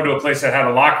I was going to a place that had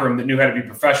a locker room that knew how to be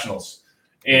professionals,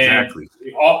 and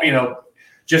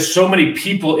just so many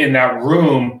people in that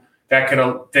room that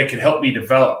could help me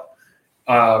develop.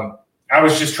 I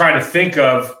was just trying to think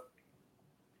of,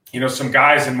 some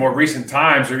guys in more recent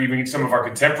times, or even some of our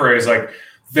contemporaries, like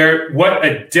what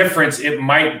a difference it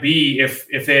might be if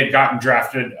they had gotten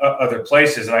drafted other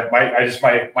places. And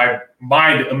my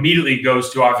mind immediately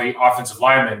goes to offensive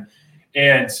linemen,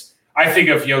 and I think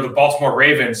of the Baltimore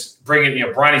Ravens bringing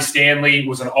Bronny Stanley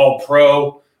was an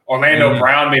All-Pro, Orlando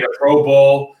Brown made a Pro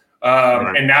Bowl.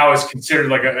 And now is considered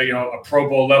like a Pro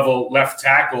Bowl level left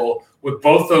tackle with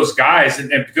both those guys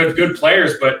and good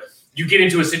players. But you get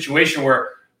into a situation where,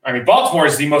 Baltimore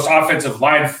is the most offensive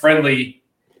line friendly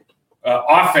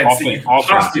offense that you can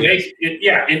possibly make.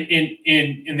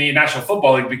 In the National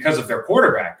Football League because of their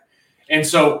quarterback. And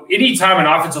so anytime an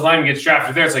offensive lineman gets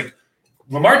drafted there, it's like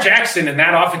Lamar Jackson and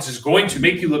that offense is going to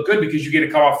make you look good because you get to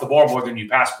come off the ball more than you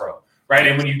pass pro. Right,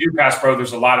 and when you do pass pro,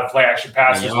 there's a lot of play action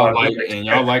passes.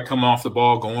 Y'all like coming off the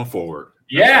ball going forward.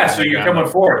 Yeah, so you're coming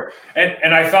forward.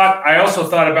 And I also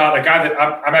thought about a guy that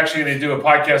I'm actually going to do a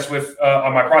podcast with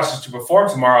on my Process to Perform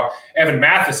tomorrow, Evan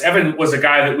Mathis. Evan was a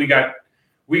guy that we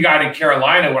got in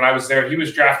Carolina when I was there. He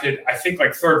was drafted, I think,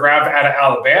 like third round out of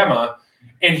Alabama,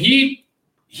 and he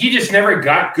just never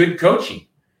got good coaching.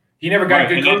 He never got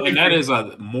good coaching. And that is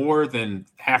a more than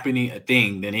happening a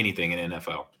thing than anything in the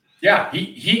NFL. Yeah,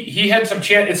 he had some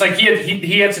chance. It's like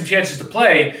he had some chances to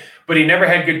play, but he never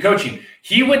had good coaching.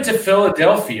 He went to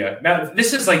Philadelphia. Now,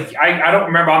 this is like I don't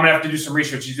remember. I'm gonna have to do some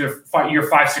research. He's year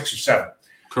 5, 6, or 7.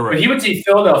 Correct. But he went to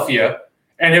Philadelphia,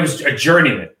 and it was a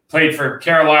journeyman. Played for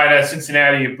Carolina,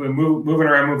 Cincinnati, moving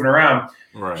around.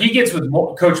 Right. He gets with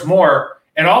Coach Moore,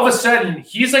 and all of a sudden,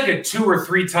 he's like a 2 or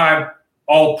 3 time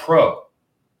All-Pro.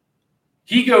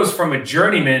 He goes from a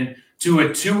journeyman to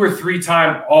a 2 or 3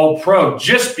 time All-Pro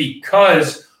just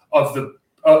because of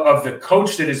the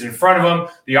coach that is in front of him,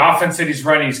 the offense that he's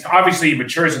running. He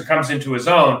matures and comes into his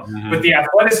own. But the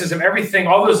athleticism, everything,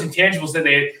 all those intangibles that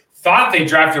they thought they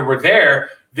drafted were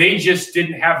there. They just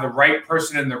didn't have the right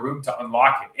person in the room to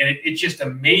unlock it. And it's just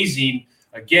amazing.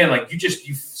 Again, like you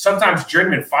sometimes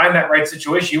journeymen find that right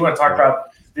situation. You want to talk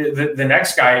about the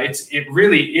next guy. It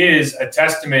really is a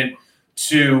testament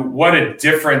to what a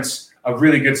difference a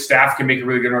really good staff can make, a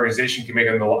really good organization can make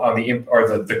on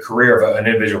the career of an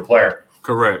individual player.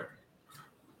 Correct.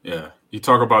 Yeah. You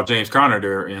talk about James Conner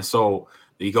there, and so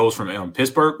he goes from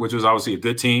Pittsburgh, which was obviously a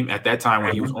good team at that time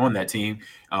when he was on that team,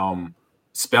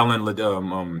 Spelling,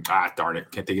 darn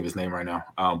it, can't think of his name right now.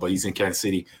 But he's in Kansas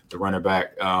City, the running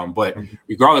back. But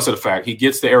regardless of the fact, he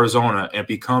gets to Arizona and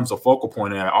becomes a focal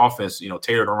point in that offense,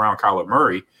 tailored around Kyler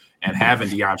Murray and having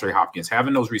DeAndre Hopkins,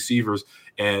 having those receivers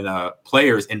and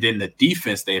players, and then the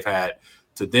defense they've had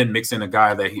to then mix in a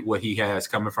guy that what he has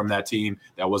coming from that team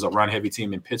that was a run-heavy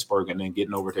team in Pittsburgh and then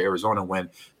getting over to Arizona when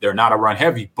they're not a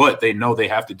run-heavy, but they know they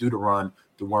have to do the run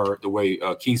the way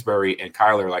Kingsbury and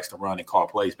Kyler likes to run and call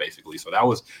plays, basically. So that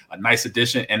was a nice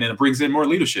addition, and then it brings in more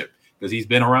leadership because he's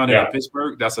been around in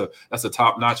Pittsburgh. That's a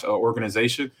top-notch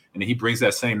organization, and he brings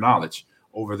that same knowledge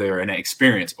over there and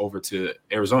experience over to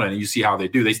Arizona, and you see how they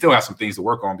do. They still have some things to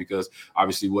work on because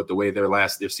obviously the way their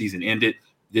season ended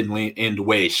didn't end the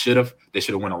way it should have. They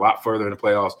should have went a lot further in the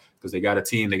playoffs because they got a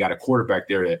team, they got a quarterback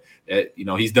there that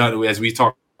he's done, as we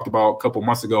talked about a couple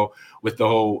months ago with the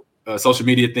whole social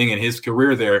media thing and his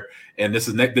career there. And this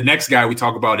is the next guy we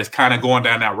talk about is kind of going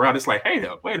down that route. It's like, hey,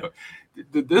 wait a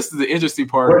minute. This is the interesting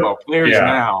part about players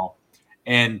now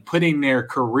and putting their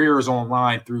careers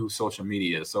online through social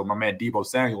media. So my man Deebo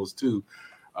Samuels too,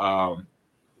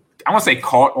 I want to say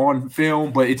caught on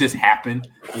film, but it just happened,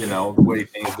 the way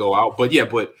things go out.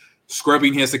 But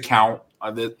scrubbing his account,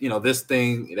 this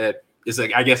thing that is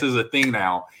I guess is a thing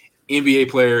now. NBA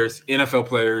players, NFL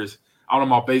players, I don't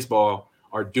know about baseball,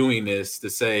 are doing this to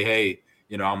say, hey,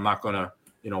 I'm not going to,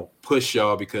 push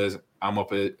y'all because I'm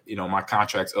up at, my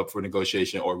contract's up for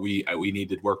negotiation, or we need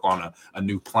to work on a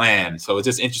new plan. So it's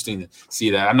just interesting to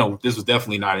see that. I know this was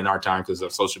definitely not in our time because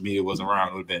social media wasn't around.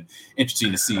 It would have been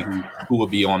interesting to see who would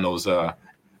be on those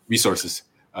resources.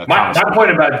 My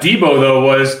point about Deebo, though,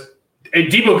 was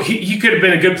Deebo, he could have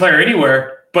been a good player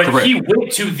anywhere, but Correct. He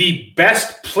went to the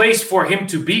best place for him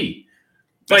to be.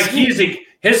 Like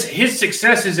his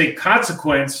success is a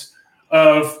consequence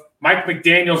of Mike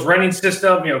McDaniel's running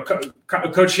system,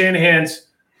 Coach Shanahan's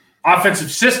offensive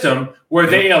system, where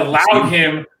they allowed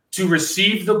him to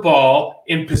receive the ball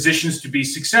in positions to be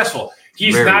successul.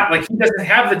 He doesn't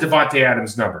have the Devontae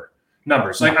Adams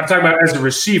numbers. Like I'm talking about as a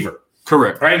receiver.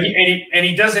 Correct. Right.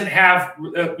 He doesn't have,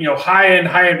 high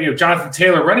end, Jonathan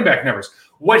Taylor running back numbers.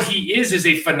 What he is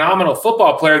a phenomenal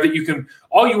football player that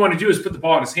all you want to do is put the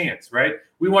ball in his hands, right?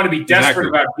 We want to be desperate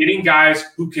about getting guys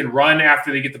who can run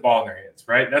after they get the ball in their hands,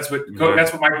 right? That's what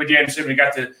Mike McDaniel said when he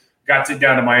got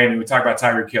down to Miami. We talked about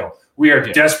Tyreek Hill. We are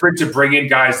desperate to bring in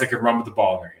guys that can run with the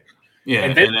ball in their hands. Yeah,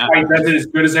 and then he does it as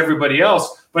good as everybody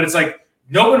else. But it's like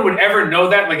no one would ever know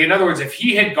that. Like in other words, if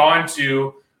he had gone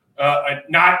to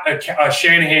not a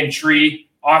Shanahan tree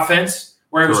offense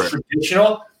where it was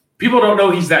traditional, people don't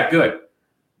know he's that good.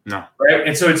 No. Right.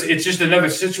 And so it's just another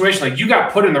situation. Like you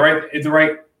got put in the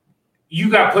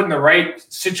right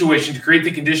situation to create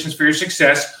the conditions for your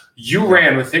success. You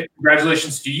ran with it.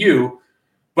 Congratulations to you.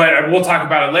 But we'll talk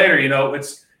about it later.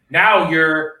 It's now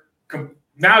you're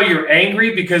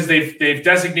angry because they've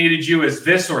designated you as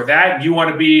this or that, and you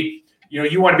want to be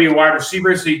a wide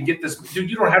receiver so you can get this. Dude,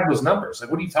 you don't have those numbers.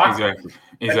 Like, what are you talking about?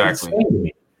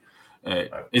 Exactly.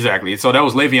 Exactly. So that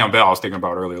was Le'Veon Bell I was thinking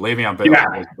about earlier. Le'Veon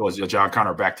Bell was John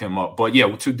Connor backed him up. But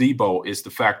to Deebo is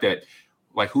the fact that,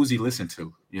 like, who's he listening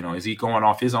to? Is he going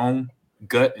off his own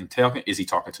gut and talking? Is he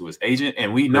talking to his agent?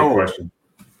 And we know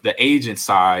the agent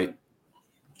side,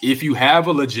 if you have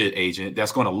a legit agent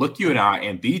that's going to look you in the eye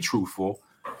and be truthful,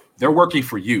 they're working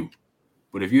for you.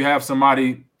 But if you have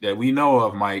somebody that we know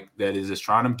of, Mike, that is just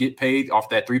trying to get paid off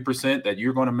that 3% that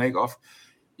you're going to make off,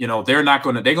 they're going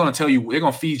to tell you, they're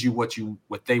going to feed you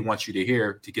what they want you to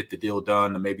hear to get the deal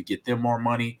done, to maybe get them more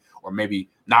money, or maybe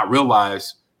not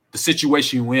realize the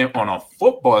situation you in on a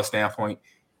football standpoint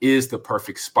is the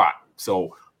perfect spot.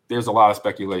 So there's a lot of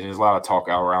speculation. There's a lot of talk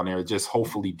out around there. Just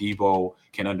hopefully Deebo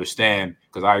can understand,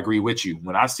 because I agree with you.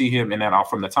 When I see him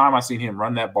from the time I seen him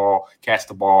run that ball, catch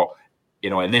the ball,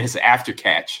 and then his after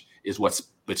catch is which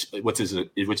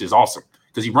is awesome,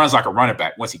 because he runs like a running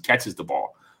back once he catches the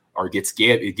ball or gets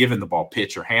given the ball,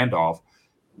 pitch or handoff.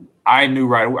 I knew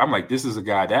right away. I'm like, this is a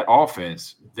guy, that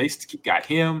offense, they got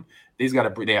him. They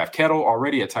have Kettle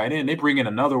already at tight end. They bring in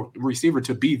another receiver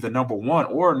to be the number one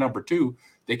or number two.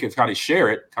 They could kind of share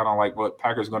it, kind of like what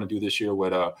Packers going to do this year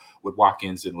with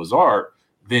Watkins and Lazard.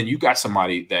 Then you got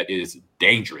somebody that is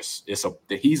dangerous.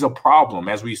 He's a problem,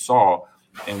 as we saw,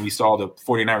 and we saw the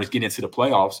 49ers get into the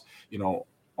playoffs,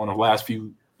 on the last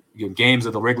few games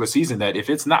of the regular season, that if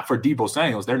it's not for Deebo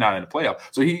Samuels, they're not in the playoff.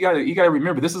 So you got to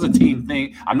remember, this is a team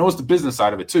thing. I know it's the business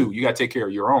side of it too. You got to take care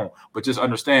of your own, but just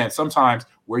understand sometimes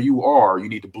where you are, you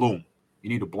need to bloom. You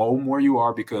need to bloom where you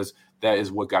are, because that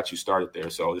is what got you started there.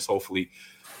 So it's hopefully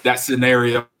that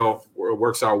scenario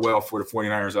works out well for the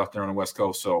 49ers out there on the West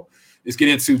Coast. So let's get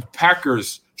into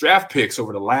Packers draft picks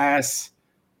over the last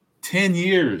 10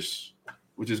 years,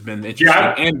 which has been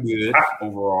interesting and good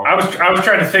overall. I was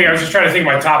trying to think. I was just trying to think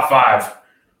of my top 5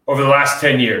 over the last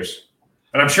 10 years.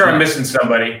 And I'm sure I'm missing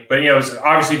somebody. But, it's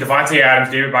obviously Devontae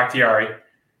Adams, David Bakhtiari,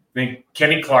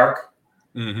 Kenny Clark,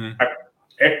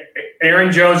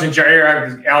 Aaron Jones, and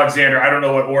Jair Alexander. I don't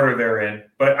know what order they're in.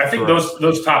 But I think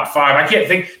those top 5. I can't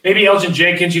think. Maybe Elgin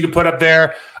Jenkins you could put up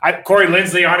there. Corey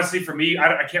Linsley, honestly, for me, I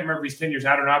can't remember if he's 10 years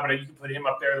out or not, but you can put him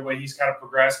up there the way he's kind of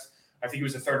progressed. I think he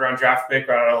was a 3rd-round draft pick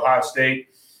out of Ohio State.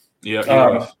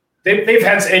 Yeah. They've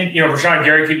had – and, Rashawn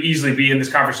Gary could easily be in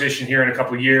this conversation here in a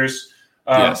couple of years.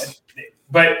 Yes.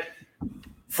 But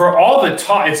for all the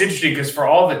talk – it's interesting because for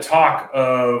all the talk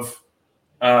of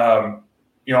a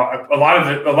lot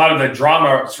of the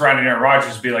drama surrounding Aaron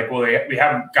Rodgers be like, well, we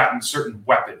haven't gotten certain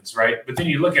weapons, right? But then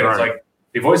you look at it, it's like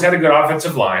they've always had a good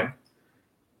offensive line.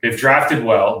 They've drafted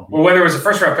well. Well, whether it was a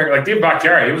first-round pick, like David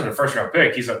Bakhtiari, he wasn't a first-round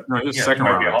pick. He's a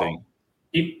second-round, I think.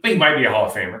 He might be a Hall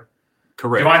of Famer.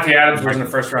 Correct. Devontae Adams wasn't a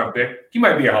first-round pick. He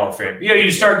might be a Hall of Famer.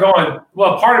 You start going,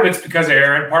 well, part of it's because of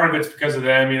Aaron, part of it's because of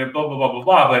them, blah, blah, blah, blah,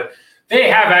 blah. But they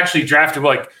have actually drafted,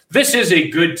 this is a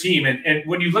good team. And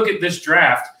when you look at this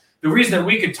draft, the reason that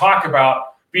we could talk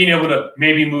about being able to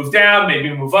maybe move down,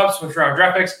 maybe move up, switch around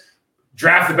draft picks,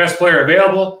 draft the best player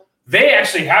available, they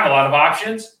actually have a lot of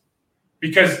options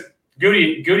because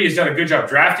Goody has done a good job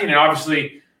drafting, and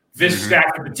obviously this staff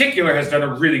in particular has done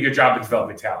a really good job of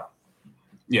developing talent.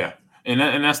 Yeah, and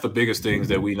that's the biggest things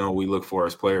that we look for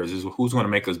as players is who's going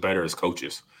to make us better as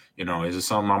coaches. Is it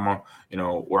something I'm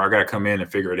where I got to come in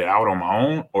and figure it out on my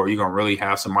own, or are you going to really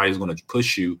have somebody who's going to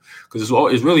push you? Because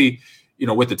it's really,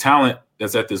 with the talent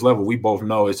that's at this level, we both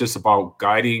know it's just about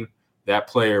guiding that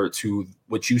player to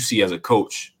what you see as a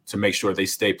coach to make sure they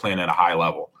stay playing at a high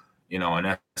level, and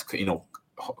that's,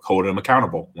 holding them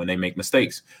accountable when they make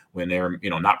mistakes, when they're,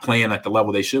 not playing at the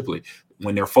level they should play,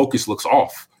 when their focus looks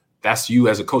off. That's you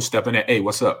as a coach stepping in, hey,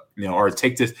 what's up? Or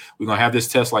take this, we're going to have this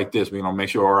test like this. We're going to make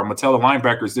sure, or I'm going to tell the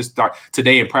linebackers this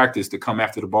today in practice to come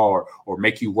after the ball or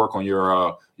make you work on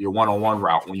your one-on-one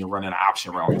route when you're running an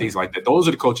option route, things like that. Those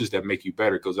are the coaches that make you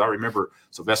better, because I remember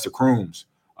Sylvester Crooms,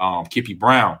 Kippy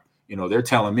Brown, they're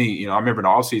telling me, I remember in the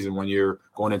offseason when you're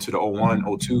going into the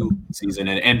 01-02 season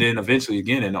and then eventually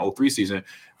again in the 03 season,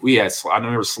 I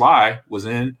remember Sly was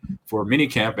in for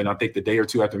minicamp, and I think the day or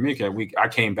two after minicamp, I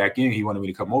came back in. He wanted me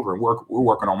to come over and we're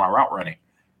working on my route running,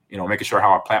 making sure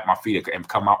how I plant my feet and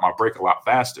come out my break a lot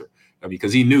faster,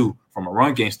 because he knew from a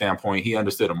run game standpoint, he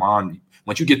understood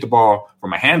once you get the ball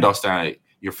from a handoff side,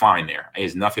 you're fine there.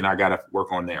 There's nothing I got to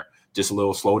work on there. Just a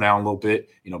little slow down a little bit,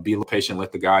 be a little patient,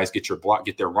 let the guys get your block,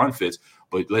 get their run fits,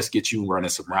 but let's get you running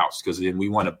some routes, because then we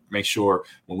want to make sure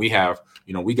when we have,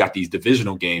 we got these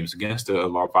divisional games against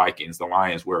the Vikings, the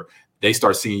Lions, where they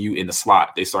start seeing you in the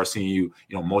slot, they start seeing you,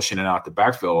 motioning out the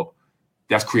backfield.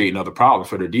 That's creating other problems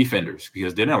for their defenders,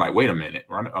 because then they're like, wait a minute,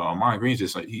 Ahman Green's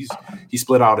just like he's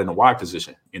split out in the wide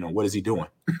position. What is he doing?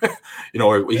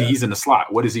 He's in the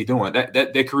slot. What is he doing?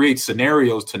 That creates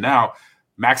scenarios to now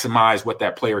maximize what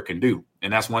that player can do.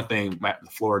 And that's one thing Matt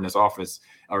LaFleur in this office,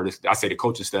 I say the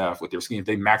coaching staff with their schemes,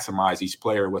 they maximize each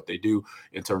player, what they do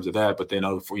in terms of that. But then,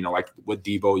 like with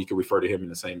Debo, you can refer to him in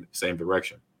the same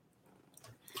direction.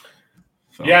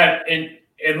 So. Yeah. And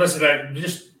listen,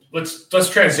 let's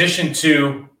transition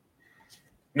to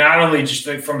not only just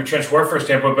from a trench warfare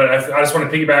standpoint, but I just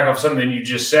want to piggyback off something you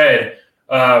just said.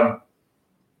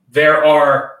 There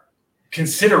are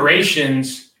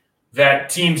considerations that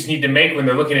teams need to make when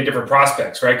they're looking at different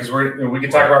prospects, right? Because we can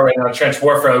talk about right now trench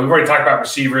warfare. We've already talked about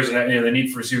receivers and the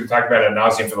need for receivers. We talked about it ad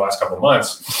nauseum for the last couple of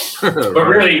months. But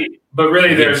really,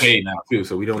 there's paid now too,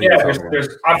 so we don't. There's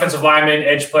offensive linemen,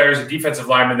 edge players, and defensive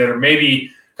linemen that are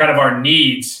maybe kind of our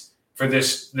needs for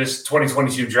this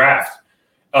 2022 draft.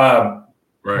 Right.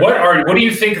 What do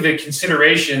you think of the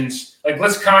considerations? Like,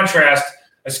 let's contrast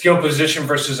a skill position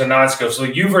versus a non-skill. So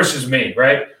you versus me,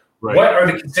 right? Right. What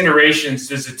are the considerations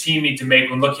does a team need to make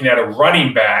when looking at a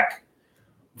running back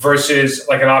versus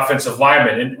like an offensive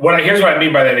lineman? And here's what I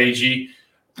mean by that, AG.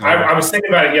 I was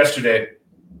thinking about it yesterday.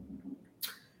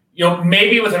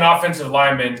 Maybe with an offensive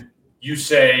lineman, you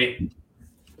say,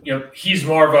 he's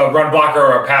more of a run blocker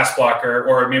or a pass blocker,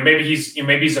 or maybe he's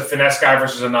a finesse guy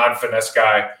versus a non-finesse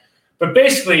guy. But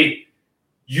basically,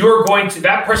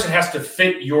 that person has to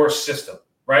fit your system.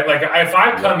 Right? Like if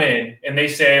I come in and they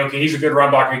say, okay, he's a good run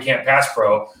blocker, he can't pass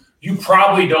pro, you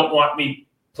probably don't want me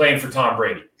playing for Tom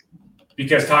Brady,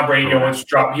 because Tom Brady wants to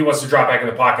drop back in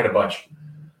the pocket a bunch.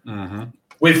 Mm-hmm.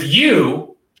 With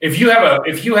you, if you have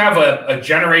a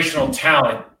generational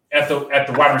talent at the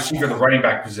wide receiver, the running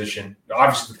back position,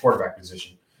 obviously the quarterback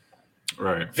position,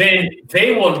 right, then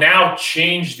they will now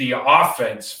change the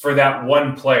offense for that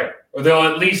one player, or they'll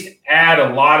at least add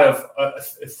a lot of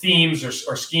themes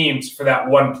or schemes for that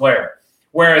one player.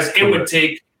 Whereas it would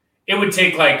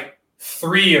take like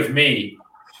three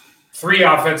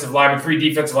offensive linemen, three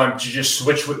defensive linemen to just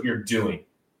switch what you're doing.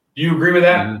 Do you agree with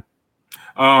that?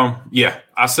 Mm-hmm. Yeah,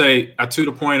 I say to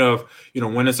the point of,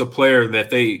 when it's a player that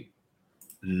they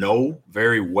know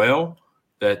very well,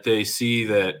 that they see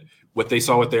that what they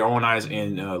saw with their own eyes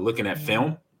in looking at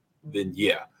film, then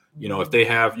yeah. If they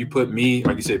have, you put me,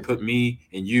 like you said, put me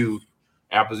and you,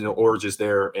 apples and oranges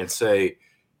there, and say,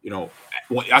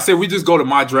 I say we just go to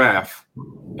my draft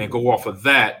and go off of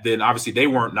that, then obviously they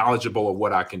weren't knowledgeable of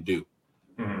what I can do.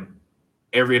 Mm-hmm.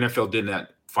 Every NFL did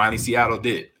that. Finally, Seattle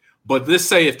did. But let's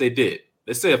say if they did,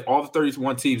 let's say if all the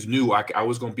 31 teams knew I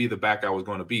was going to be the back I was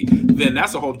going to be, then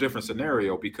that's a whole different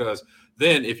scenario, because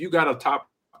then if you got a top,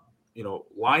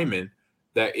 lineman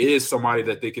that is somebody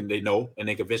that they know and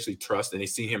they can eventually trust, and they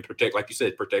see him protect, like you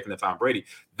said, protecting the Tom Brady,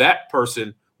 that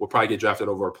person will probably get drafted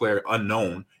over a player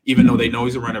unknown, even though they know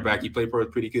he's a running back. He played for a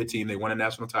pretty good team. They won a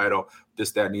national title,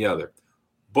 this, that, and the other.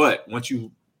 But once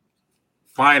you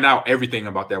find out everything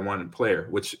about that one player,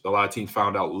 which a lot of teams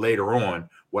found out later on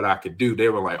what I could do, they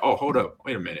were like, oh, hold up,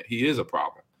 wait a minute. He is a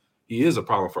problem. He is a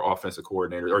problem for offensive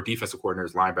coordinators or defensive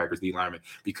coordinators, linebackers, D linemen,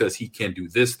 because he can do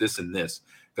this, this, and this.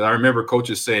 Because I remember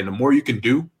coaches saying the more you can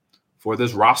do for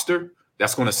this roster,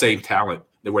 that's going to save talent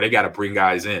where they got to bring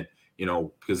guys in,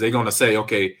 because they're going to say,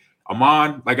 okay,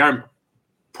 Amon,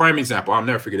 prime example, I'll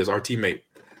never forget this. Our teammate,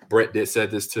 Brett,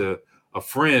 said this to a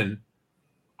friend.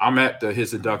 I'm at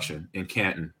his induction in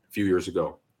Canton a few years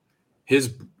ago.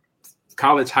 His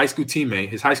high school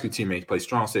teammate plays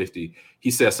strong safety.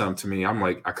 He said something to me. I'm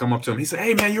like, I come up to him. He said,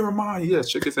 hey, man, you're Amon. He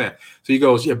shook his hand. So he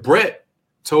goes, yeah, Brett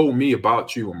told me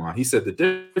about you, Amon. He said the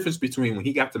difference between when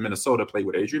he got to Minnesota, played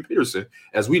with Adrian Peterson,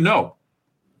 as we know,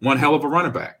 one hell of a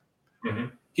running back.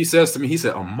 Mm-hmm. He says to me, he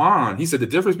said, Amon, he said the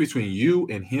difference between you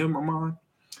and him, Amon,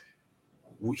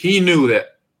 he knew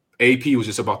that AP was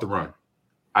just about to run.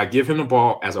 I give him the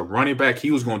ball as a running back.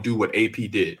 He was going to do what AP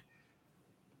did.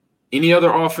 Any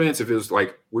other offense, if it was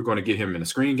like we're going to get him in a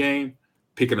screen game,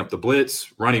 picking up the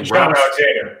blitz, running routes.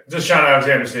 Just Sean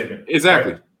Alexander statement.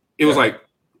 Exactly. Right. It was like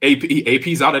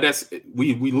AP's out of that.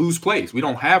 We lose plays. We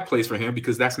don't have plays for him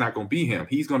because that's not going to be him.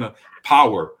 He's going to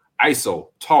power,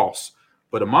 ISO, toss.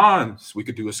 But Amon, we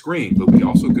could do a screen, but we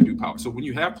also could do power. So when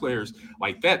you have players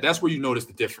like that, that's where you notice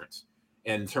the difference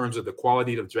in terms of the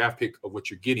quality of the draft pick of what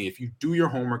you're getting. If you do your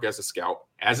homework as a scout,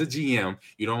 as a GM,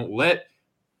 you don't let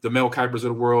the Mel Kipers of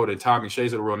the world and Tommy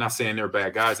Shays of the world, not saying they're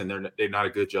bad guys and they're not a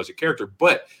good judge of character,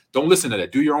 but don't listen to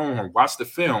that. Do your own homework, watch the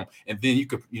film, and then you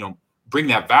could, bring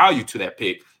that value to that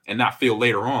pick and not feel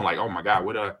later on like, oh my God,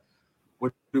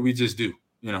 what did we just do?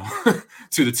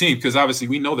 To the team, because obviously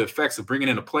we know the effects of bringing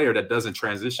in a player that doesn't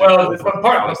transition. Well,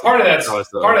 part of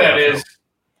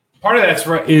that's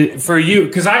right for you,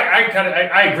 because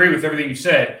I agree with everything you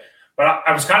said, but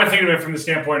I was kind of thinking of it from the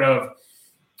standpoint of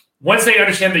once they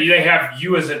understand that they have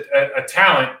you as a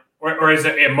talent or as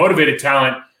a motivated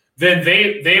talent, then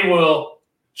they will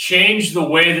change the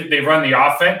way that they run the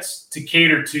offense to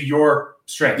cater to your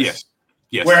strengths.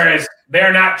 Yes. Whereas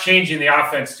they're not changing the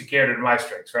offense to cater to my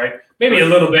strengths, right? Maybe a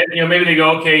little bit. Maybe they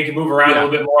go, okay, you can move around a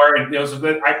little bit more, and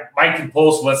Mike can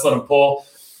pull, so let's let him pull.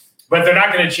 But they're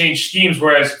not going to change schemes.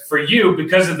 Whereas for you,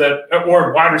 because of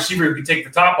or wide receiver who can take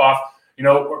the top off,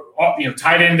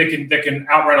 tight end that can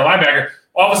outrun a linebacker,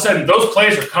 all of a sudden those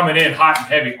plays are coming in hot and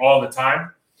heavy all the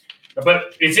time.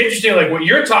 But it's interesting, like what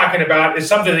you're talking about is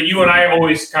something that you and I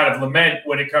always kind of lament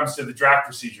when it comes to the draft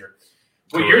procedure.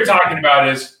 What you're talking about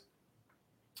is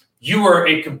you were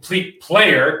a complete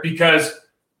player because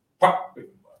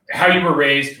how you were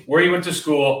raised, where you went to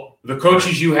school, the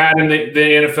coaches you had in the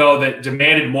NFL that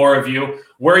demanded more of you,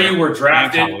 where you were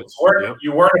drafted,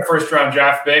 you weren't a first-round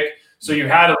draft pick, so you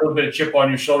had a little bit of chip on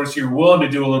your shoulder, so you're willing to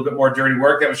do a little bit more dirty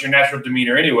work. That was your natural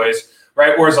demeanor anyways,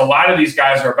 right? Whereas a lot of these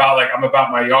guys are about, like, I'm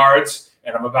about my yards,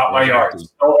 and I'm about my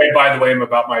yards. Oh, and by the way, I'm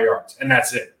about my yards, and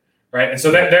that's it, right? And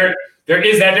so that there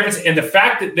is that difference. And the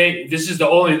fact that this is the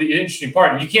interesting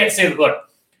part. You can't say that, look,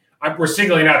 we're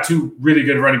singling out two really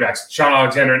good running backs, Sean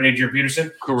Alexander and Adrian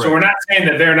Peterson. Correct. So we're not saying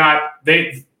that they're not,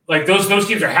 those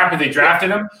teams are happy they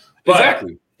drafted them. But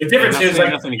exactly. The difference is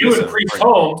you and Priest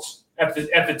Holmes at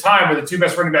the time were the two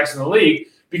best running backs in the league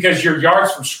because your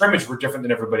yards from scrimmage were different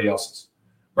than everybody else's.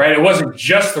 Right? It wasn't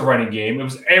just the running game. It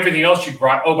was everything else you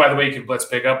brought. Oh, by the way, you can blitz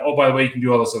pick up. Oh, by the way, you can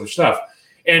do all this other stuff.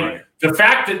 And the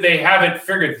fact that they haven't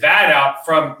figured that out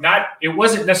it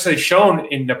wasn't necessarily shown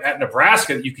at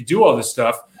Nebraska that you could do all this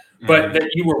stuff, but that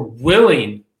you were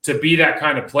willing to be that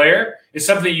kind of player is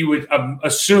something you would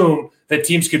assume that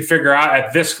teams could figure out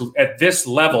at this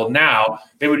level. Now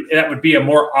that would be a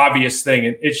more obvious thing,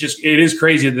 and it is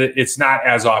crazy that it's not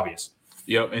as obvious.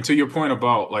 Yep. And to your point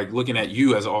about like looking at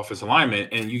you as an offensive lineman,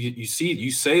 and you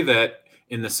say that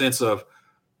in the sense of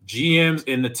GMs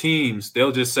in the teams,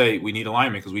 they'll just say we need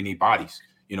alignment because we need bodies.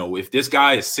 If this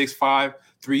guy is 6'5",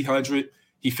 300,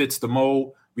 he fits the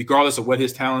mold, regardless of what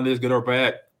his talent is, good or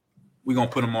bad, we're going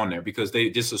to put him on there because they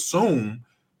just assume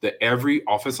that every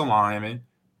offensive lineman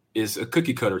is a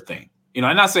cookie cutter thing.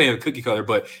 I'm not saying a cookie cutter,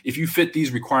 but if you fit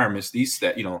these requirements, this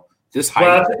height.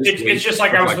 Well, it's just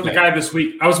like I was with a guy this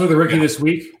week. I was with a rookie this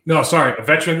week. No, sorry, a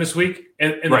veteran this week.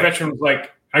 And the veteran was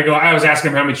like, I was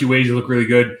asking him how much he weighs. You look really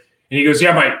good. And he goes,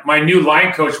 yeah, my new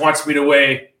line coach wants me to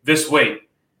weigh this weight.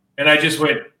 And I just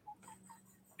went,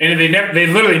 and they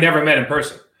literally never met in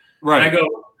person. Right. And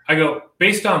I go,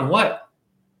 based on what?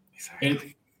 Exactly.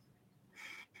 And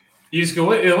you just go,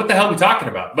 what the hell are we talking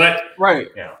about? But right.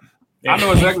 Yeah. I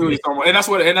know exactly what you're talking about.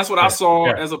 And that's what I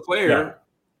saw as a player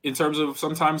in terms of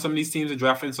sometimes some of these teams are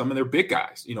drafting some of their big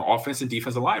guys, offense and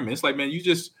defensive linemen. It's like, man, are you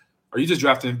just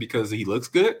drafting him because he looks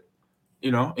good,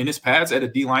 in his pads at a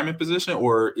D lineman position,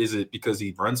 or is it because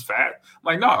he runs fast? I'm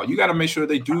like, no, you got to make sure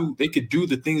they could do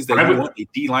the things that you want a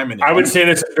D lineman to do. I would say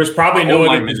this: there's probably no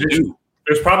other position.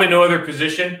 There's probably no other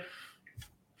position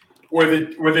where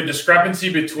the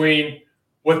discrepancy between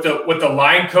what the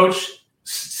line coach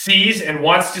sees and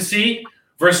wants to see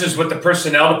versus what the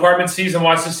personnel department sees and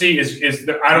wants to see is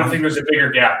I don't think there's a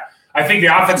bigger gap. I think the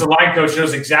offensive line coach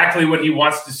knows exactly what he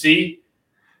wants to see,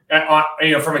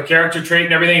 from a character trait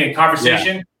and everything and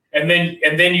conversation. Yeah.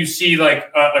 And then you see like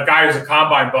a guy who's a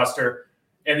combine buster,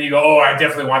 and then you go, oh, I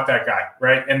definitely want that guy,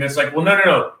 right? And it's like, well,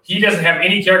 no, he doesn't have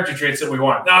any character traits that we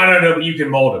want. No, but you can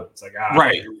mold him. It's like,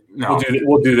 right, no,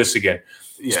 we'll do this again.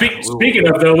 Yeah, Speaking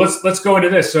of though, let's go into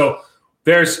this. So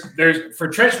there's for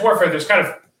trench warfare, there's kind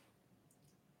of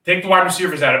take the wide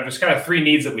receivers out of it. There's kind of three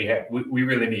needs that we have. We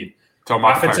really need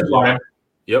offensive line,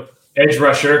 edge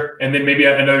rusher, and then maybe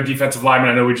another defensive lineman.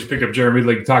 I know we just picked up Jeremy,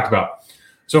 like you talked about.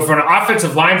 So from an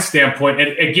offensive line standpoint,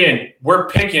 and again, we're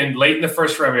picking late in the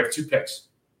first round. We have 2 picks.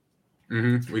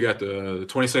 Mm-hmm. We got the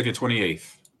 22nd,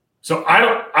 28th. So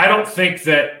I don't think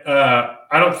that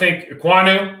I don't think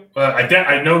Ekwonu.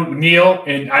 I know Neal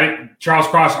and Charles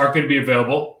Cross aren't going to be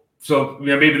available. So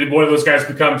maybe one of those guys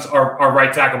becomes our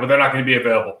right tackle, but they're not going to be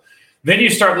available. Then you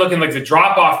start looking like the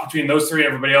drop off between those three and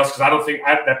everybody else, because I don't think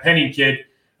that Penning kid,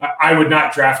 I would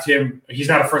not draft him. He's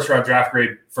not a first round draft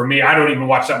grade for me. I don't even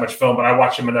watch that much film, but I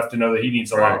watch him enough to know that he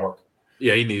needs a lot of work.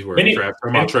 Yeah, he needs work.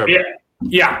 Trevor.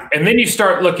 Yeah, and then you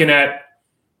start looking at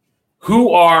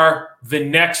who are the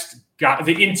next guy,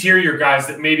 the interior guys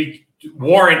that maybe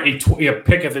warrant a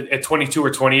pick at 22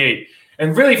 or 28.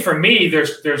 And really, for me,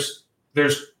 there's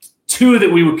 2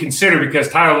 that we would consider, because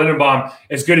Tyler Linderbaum,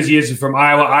 as good as he is from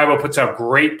Iowa puts out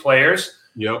great players.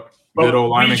 Yep. But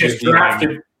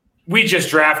we just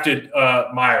drafted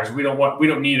Myers. We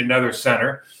don't need another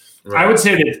center. Right. I would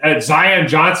say that Zion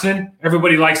Johnson,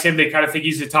 everybody likes him. They kind of think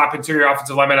he's the top interior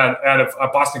offensive lineman out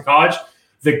of Boston College.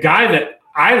 The guy that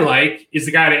I like is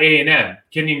the guy at A&M,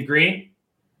 Kenyon Green.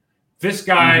 This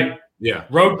guy,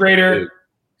 road grader,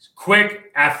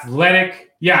 quick,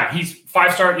 athletic. Yeah, he's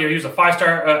 5-star. He was a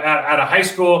 5-star out of high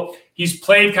school. He's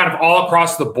played kind of all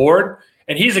across the board,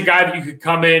 and he's a guy that you could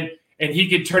come in and he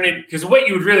could turn it, because what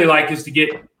you would really like is to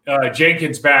get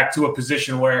Jenkins back to a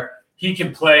position where he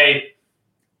can play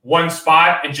one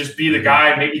spot and just be the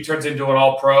guy. Maybe he turns into an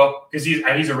all-pro, because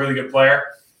he's a really good player.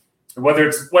 Whether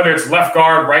it's left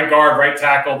guard, right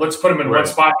tackle, let's put him in one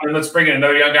spot, and let's bring in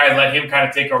another young guy and let him kind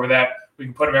of take over that. We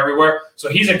can put him everywhere. So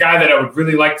he's a guy that I would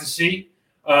really like to see.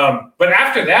 But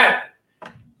after that,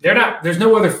 there's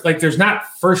no other, like, there's not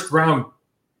first round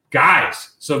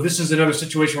guys. So this is another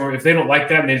situation where if they don't like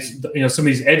that, and it's, some of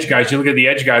these edge guys, you look at the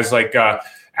edge guys, like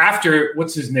after,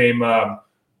 what's his name?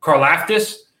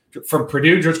 Karlaftis from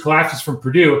Purdue, George Karlaftis from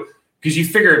Purdue, because you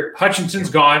figure Hutchinson's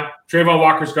gone, Trayvon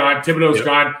Walker's gone, Thibodeau's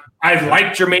gone. I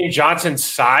like Jermaine Johnson's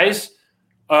size.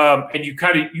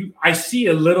 And I see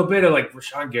a little bit of like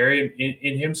Rashawn Gary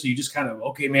in him. So you just kind of,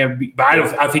 okay, man, but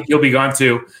I think he'll be gone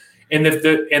too. And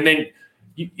then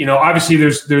obviously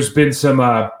there's been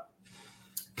some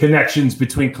connections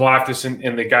between Karlaftis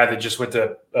and the guy that just went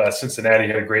to Cincinnati. He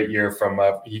had a great year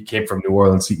he came from New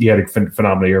Orleans. He had a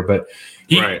phenomenal year, but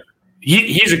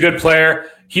he's a good player.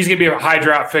 He's going to be a high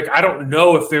draft pick. I don't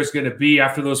know if there's going to be,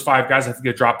 after those 5 guys, I think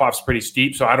the drop-off's pretty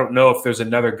steep. So I don't know if there's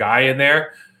another guy in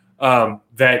there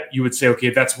that you would say, okay,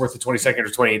 that's worth the 22nd or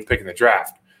 28th pick in the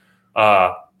draft.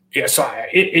 So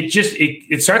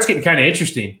it starts getting kind of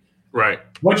interesting. Right.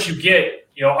 Once you get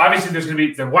obviously there's going to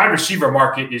be the wide receiver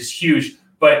market is huge,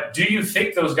 but do you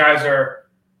think those guys are,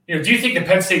 do you think the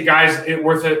Penn State guys are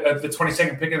worth the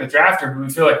 22nd pick in the draft, or do we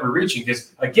feel like we're reaching?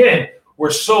 Because again,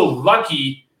 we're so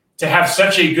lucky to have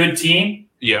such a good team.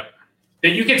 Yeah. That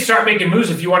you can start making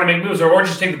moves if you want to make moves, or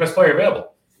just take the best player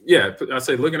available. Yeah, I'd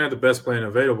say looking at the best player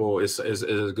available is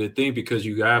a good thing, because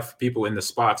you have people in the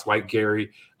spots like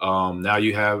Gary. Now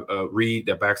you have Reed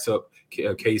that backs up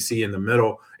KC in the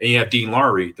middle, and you have Dean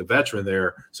Lowry, the veteran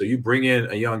there. So you bring in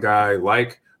a young guy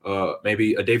like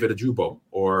maybe a David Ajubo,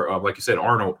 or like you said,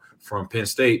 Arnold from Penn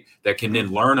State, that can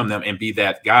then learn on them and be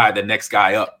that guy, the next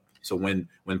guy up. So when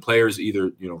players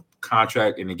either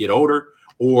contract and they get older,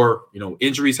 or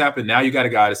injuries happen, now you got a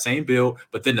guy the same build,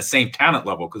 but then the same talent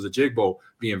level, because Ajigbo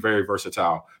being very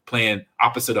versatile, playing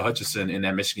opposite of Hutchinson in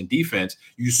that Michigan defense,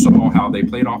 you saw how they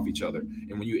played off each other.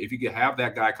 And if you could have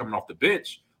that guy coming off the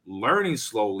bench, learning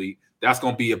slowly, that's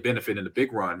going to be a benefit in the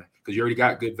big run, because you already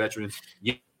got good veterans,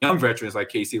 young veterans like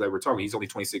KC, like we're talking. He's only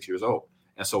 26 years old,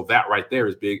 and so that right there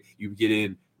is big. You get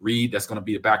in Reed, that's going to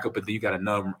be a backup, but then you got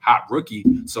another hot rookie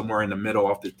somewhere in the middle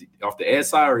off the edge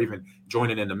side, or even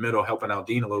joining in the middle, helping out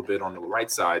Dean a little bit on the right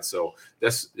side. So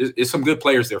it's some good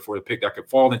players there for the pick that could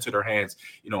fall into their hands,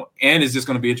 and it's just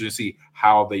going to be interesting to see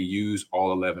how they use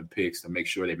all 11 picks to make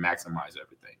sure they maximize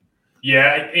everything.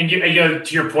 Yeah, and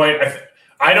to your point,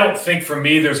 I don't think for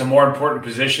me there's a more important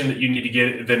position that you need to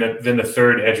get than the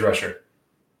third edge rusher.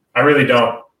 I really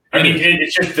don't. I mean,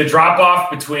 it's just the drop off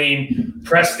between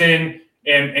Preston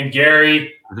and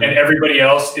Gary and everybody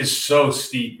else is so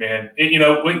steep, man.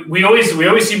 We always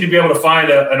seem to be able to find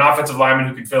an offensive lineman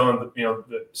who can fill in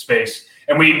the space,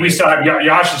 and we still have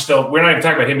Yosh is still. We're not even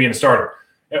talking about him being a starter.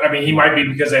 I mean, he might be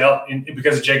because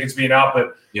of Jenkins being out,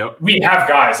 but we have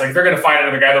guys like they're going to find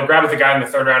another guy. They'll grab the guy in the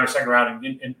third round or second round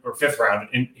or fifth round,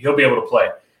 and he'll be able to play.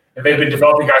 And they've been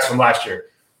developing guys from last year.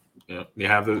 Yeah, they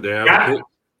have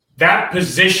that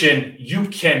position. You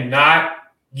cannot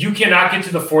get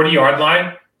to the 40-yard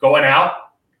line going out,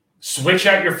 switch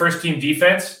out your first team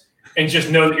defense, and just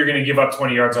know that you're going to give up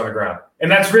 20 yards on the ground. And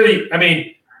that's really, I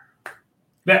mean,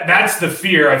 that's the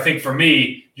fear, I think, for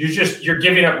me. You're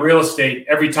giving up real estate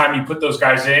every time you put those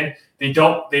guys in. They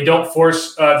don't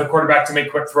force the quarterback to make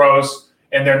quick throws,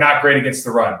 and they're not great against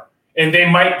the run. And they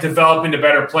might develop into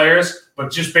better players,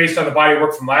 but just based on the body of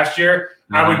work from last year,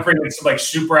 I would bring in some like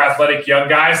super athletic young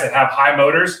guys that have high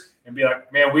motors and be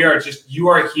like, man, you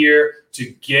are here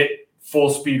to get full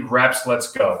speed reps.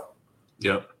 Let's go.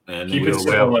 Yep. And keep it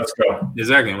simple. Let's go.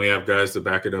 Exactly. And we have guys to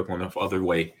back it up on the other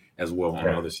way as well on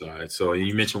the other side. So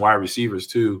you mentioned wide receivers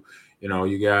too.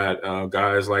 You got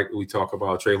guys like we talk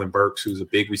about Traylon Burks, who's a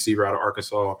big receiver out of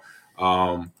Arkansas.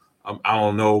 I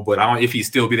don't know, but if he'd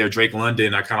still be there. Drake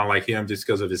London, I kind of like him just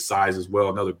because of his size as well.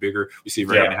 Another bigger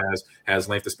receiver and has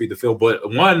length of speed to fill.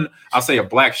 But one, I'll say a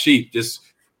black sheep just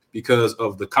because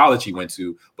of the college he went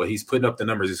to, but he's putting up the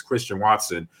numbers, is Christian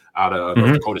Watson out of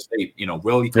North Dakota State.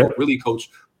 Really coached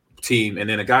team. And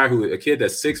then a kid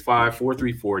that's 6'5",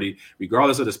 4'3", 40,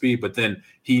 regardless of the speed, but then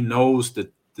he knows the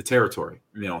territory.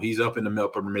 He's up in the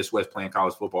upper Midwest playing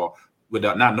college football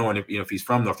without not knowing if he's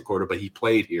from North Dakota, but he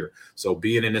played here. So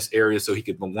being in this area so he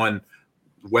could,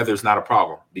 weather's not a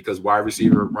problem, because wide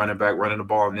receiver, running back, running the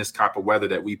ball in this type of weather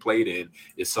that we played in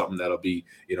is something that'll be,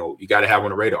 you got to have on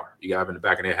the radar. You got to have in the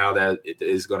back of their how that it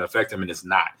is going to affect him, and it's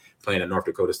not playing at North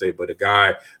Dakota State. But a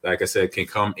guy, like I said, can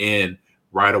come in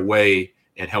right away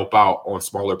and help out on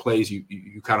smaller plays. You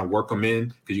kind of work them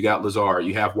in, because you got Lazard,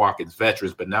 you have Watkins,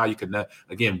 veterans, but now you can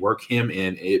again work him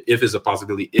in if it's a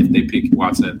possibility, if they pick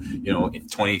Watson, in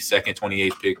 22nd,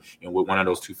 28th pick, with one of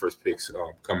those two first picks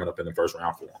coming up in the first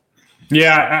round for him.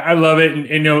 Yeah, I love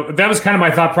it. And that was kind of my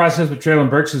thought process with Traylon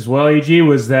Burks as well, AG,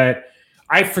 was that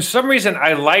for some reason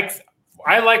I like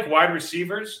wide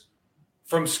receivers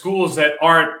from schools that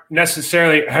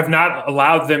have not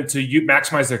allowed them to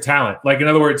maximize their talent. Like, in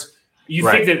other words, you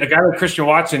think that a guy like Christian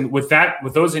Watson with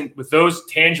those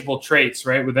tangible traits,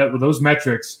 right, with those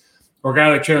metrics, or a guy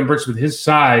like Traylon Burks with his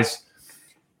size,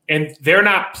 and they're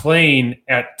not playing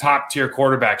at top tier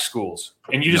quarterback schools,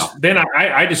 and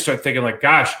I just start thinking like,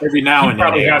 gosh, every now and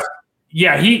then,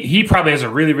 he probably has a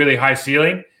really, really high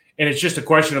ceiling, and it's just a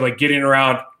question of like getting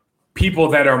around people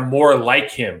that are more like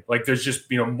him. Like, there's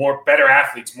just more better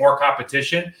athletes, more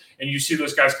competition, and you see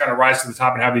those guys kind of rise to the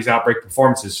top and have these outbreak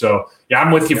performances. So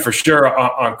I'm with you for sure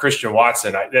on Christian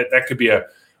Watson. That could be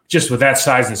just with that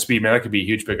size and speed, man, that could be a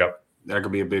huge pickup. That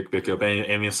could be a big pickup.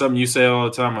 And it's something you say all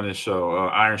the time on this show,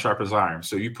 iron sharpens iron.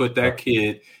 So you put that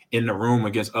kid in the room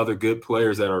against other good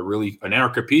players that are really and are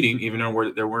competing, even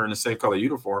though they're wearing the same color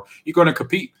uniform, you're going to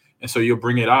compete. And so you'll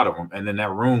bring it out of them. And then that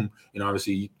room,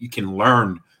 obviously you can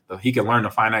learn he can learn the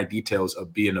finite details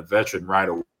of being a veteran right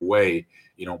away,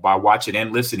 by watching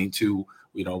and listening to,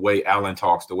 the way Allen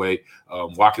talks, the way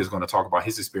Watkins is going to talk about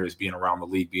his experience being around the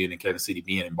league, being in Kansas City,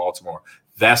 being in Baltimore.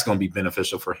 That's going to be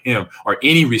beneficial for him or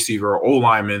any receiver or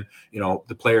O-lineman,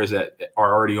 the players that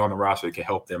are already on the roster can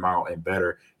help them out and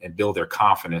better and build their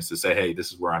confidence to say, hey,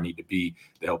 this is where I need to be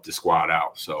to help the squad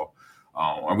out. So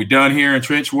are we done here in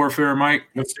trench warfare, Mike?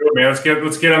 Let's do it, man.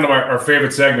 Let's get on to our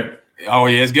favorite segment. Oh,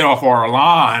 yeah, let's get off our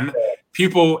lawn.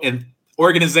 People and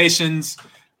organizations,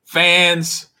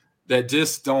 fans that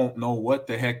just don't know what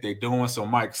the heck they're doing. So,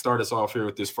 Mike, start us off here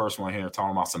with this first one here,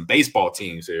 talking about some baseball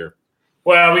teams here.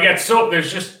 Well,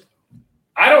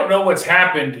 I don't know what's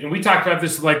happened, and we talked about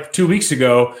this like 2 weeks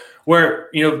ago, where,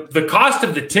 the cost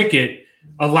of the ticket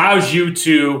allows you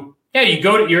to,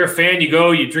 you're a fan, you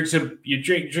go, you drink some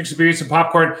beer, some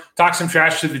popcorn, talk some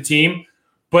trash to the team,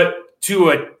 but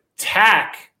to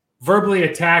verbally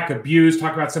attack, abuse,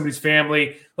 talk about somebody's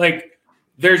family, like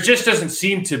there just doesn't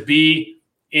seem to be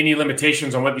any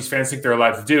limitations on what these fans think they're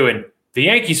allowed to do. And the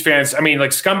Yankees fans,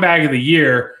 like scumbag of the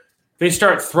year, they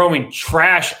start throwing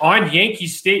trash on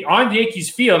Yankees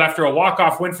field after a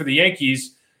walk-off win for the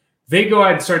Yankees. They go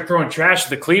ahead and start throwing trash at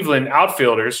the Cleveland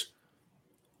outfielders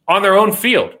on their own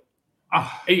field.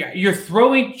 You're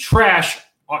throwing trash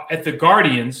at the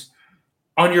Guardians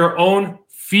on your own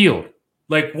field.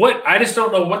 Like what? I just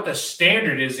don't know what the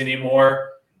standard is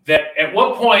anymore. That at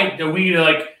what point do we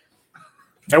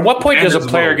At what point does a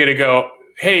player get to go?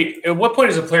 Hey, at what point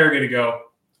is a player going to go?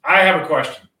 I have a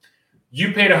question.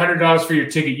 You paid $100 for your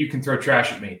ticket. You can throw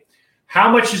trash at me.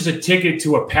 How much is a ticket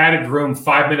to a padded room,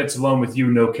 5 minutes alone with you,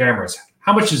 no cameras?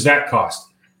 How much does that cost?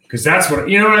 Because that's what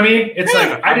you know what I mean. It's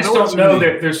I just don't know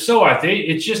that they're so out.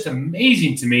 It's just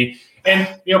amazing to me. And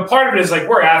part of it is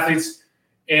we're athletes,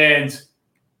 and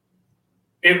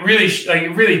it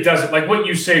really doesn't what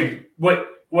you say.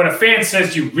 What a fan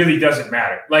says to you really doesn't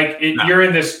matter. You're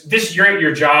in you're at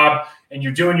your job and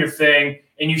you're doing your thing,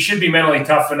 and you should be mentally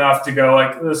tough enough to go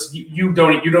listen, you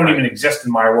don't even exist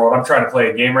in my world. I'm trying to play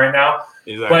a game right now.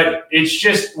 Exactly. But it's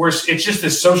just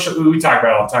this social. We talk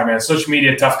about it all the time, man. Social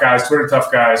media tough guys, Twitter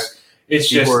tough guys. It's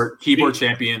keyboard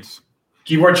champions.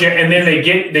 And then they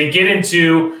get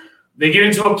into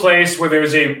a place where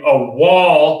there's a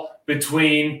wall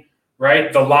between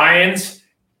the Lions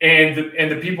and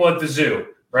the people at the zoo.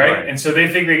 Right. And so they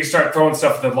think they can start throwing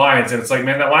stuff at the Lions. And it's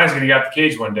man, that lion's going to get out the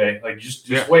cage one day.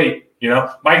 Just wait,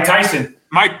 Mike Tyson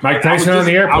on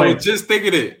the airplane. I was just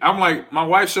thinking it. I'm my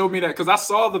wife showed me that because I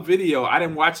saw the video. I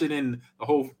didn't watch it in the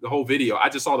whole video. I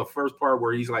just saw the first part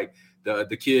where he's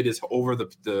the kid is over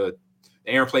the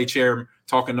airplane chair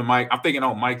talking to Mike. I'm thinking,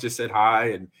 Mike just said hi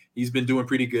and he's been doing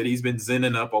pretty good. He's been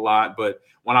zenning up a lot. But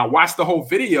when I watched the whole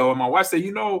video and my wife said,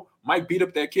 Mike beat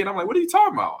up that kid, I'm what are you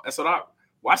talking about? And so I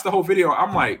watched the whole video.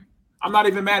 I'm I'm not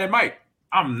even mad at Mike.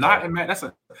 I'm not mad.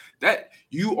 That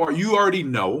you already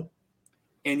know,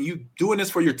 and you doing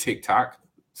this for your TikTok.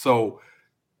 So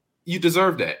you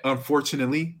deserve that.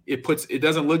 Unfortunately, it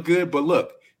doesn't look good, but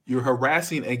look, you're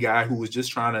harassing a guy who was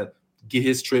just trying to get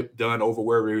his trip done over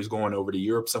wherever he was going, over to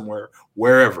Europe somewhere,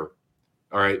 wherever.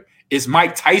 All right. It's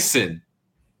Mike Tyson.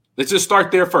 Let's just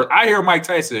start there first. I hear Mike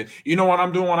Tyson. You know what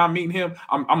I'm doing when I'm meeting him?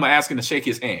 I'm asking to shake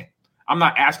his hand. I'm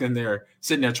not asking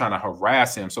sitting there trying to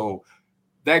harass him. So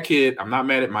that kid, I'm not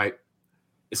mad at Mike.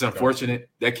 It's unfortunate.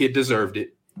 That kid deserved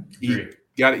it. He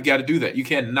got to do that. You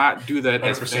cannot do that.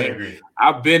 100% agree.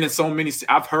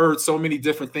 I've heard so many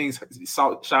different things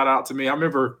shout out to me. I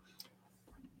remember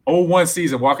 2001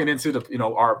 season walking into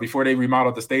before they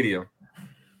remodeled the stadium.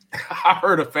 I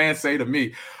heard a fan say to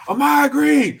me, Ahman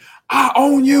Green, I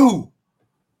own you.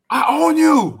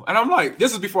 And I'm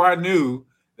this is before I knew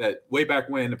that way back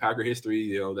when the Packer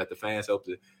history, that the fans helped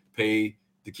to pay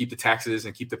to keep the taxes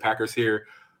and keep the Packers here.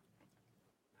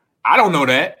 I don't know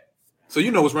that. So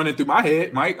what's running through my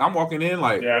head, Mike. I'm walking in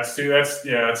that's not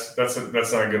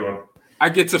a good one. I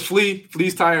get to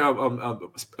Flea's tie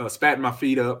spatting my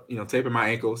feet up, taping my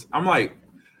ankles. I'm I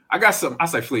got something. I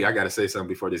say, Flea, I got to say something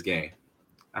before this game.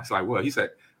 I was what? He said,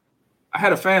 I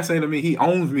had a fan saying to me, he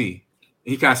owns me.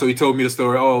 He told me the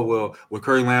story. Oh, well, when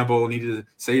Curry Lambeau needed to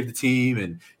save the team,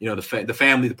 and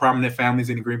the prominent families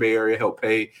in the Green Bay area helped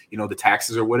pay the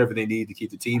taxes or whatever they need to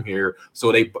keep the team here.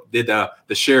 So they did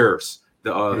the shares,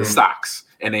 the stocks,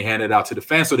 and they handed it out to the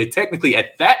fans. So they technically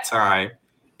at that time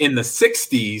in the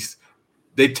 60s,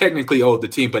 they technically owed the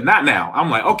team, but not now.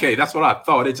 I'm okay, that's what I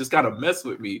thought. It just got to mess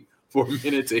with me for a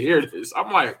minute to hear this.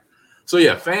 I'm so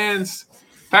yeah, fans.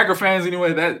 Packer fans,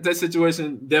 anyway, that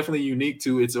situation definitely unique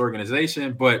to its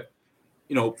organization. But,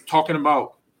 talking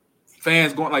about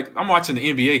fans going I'm watching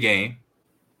the NBA game,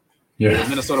 the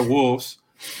Minnesota Wolves,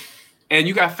 and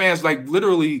you got fans like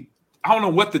literally. I don't know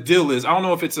what the deal is. I don't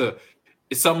know if it's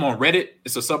something on Reddit.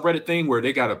 It's a subreddit thing where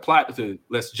they got a plot to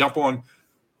let's jump on.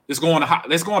 Let's go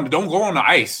on. Don't go on the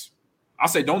ice. I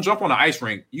say don't jump on the ice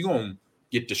rink. You're gonna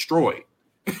get destroyed.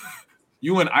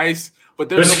 You and ice. But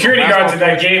the security guards in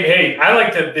that game. Hey, I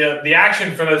like the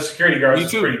action for those security guards. Me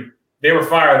too. They were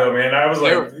fire though, man. I was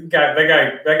like,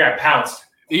 that guy pounced.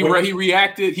 He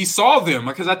reacted. He saw them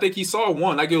because I think he saw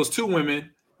one. Like it was two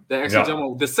women.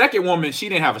 The second woman, she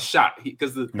didn't have a shot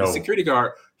because the security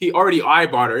guard, he already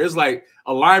eyeballed her. It's like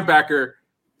a linebacker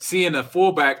seeing a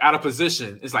fullback out of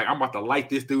position. It's like, I'm about to light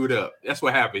this dude up. That's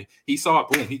what happened. He saw it.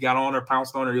 Boom. He got on her,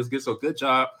 pounced on her. It was good. So good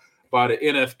job by the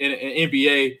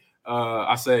NBA.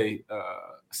 I say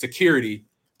security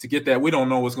to get that. We don't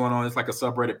know what's going on. It's like a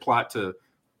subreddit plot to,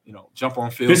 jump on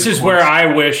field. This is where I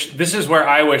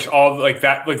wish all like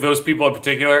that, like those people in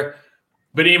particular.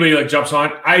 But anybody like jumps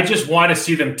on, I just want to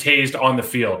see them tased on the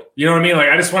field. You know what I mean? Like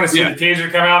I just want to see the taser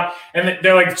come out, and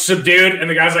they're like subdued, and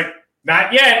the guy's like,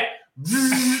 "Not yet."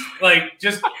 Like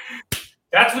just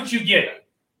that's what you get.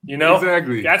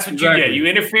 Exactly. That's what you get. You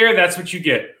interfere. That's what you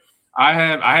get. I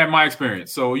had my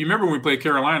experience. So you remember when we played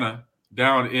Carolina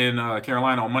down in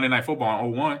Carolina on Monday Night Football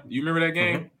in 2001? You remember that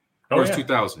game? Mm-hmm. Or was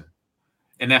 2000?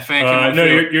 And that fan came on. No,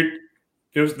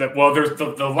 it was that. Well, there's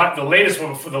the latest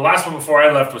one. The last one before I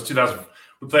left was 2000.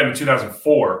 We played in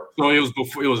 2004. So it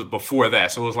was before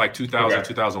that. So it was like 2000,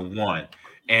 2001.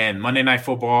 And Monday Night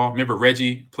Football. Remember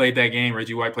Reggie played that game.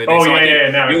 Reggie White played that game. Oh, yeah.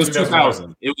 No, it was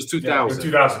 2000. It was 2000. Yeah, it was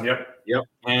 2000, Yep.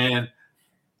 And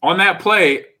on that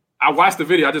play, I watched the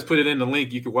video. I just put it in the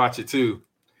link. You could watch it too.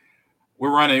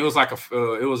 We're running. It was like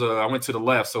I went to the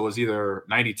left. So it was either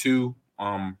 92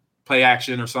 play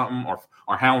action or something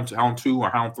or hound 2 or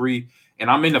hound 3.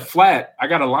 And I'm in the flat. I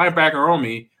got a linebacker on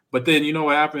me. But then you know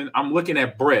what happened? I'm looking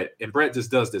at Brett, and Brett just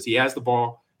does this. He has the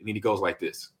ball, and then he goes like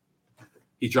this.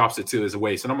 He drops it to his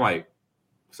waist, and I'm like,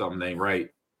 something ain't right.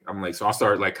 I'm like, so I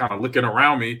start like kind of looking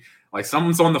around me, like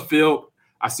someone's on the field.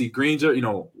 I see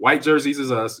white jerseys is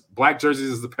us, black jerseys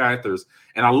is the Panthers,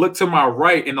 and I look to my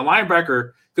right, and the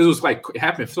linebacker, because it was like it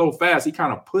happened so fast, he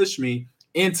kind of pushed me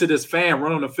into this fan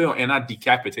run on the field, and I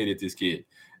decapitated this kid.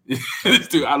 This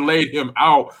dude, I laid him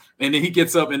out, and then he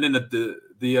gets up, and then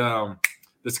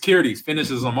the security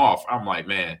finishes him off. I'm like,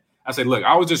 man. I said, look,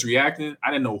 I was just reacting.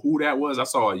 I didn't know who that was. I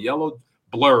saw a yellow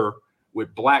blur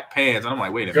with black pants. And I'm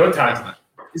like, wait a minute. Go time.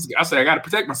 I said, I got to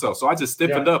protect myself. So I just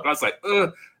stiffened up. And I was like,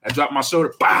 I dropped my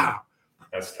shoulder. Bow.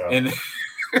 That's tough. And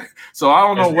so I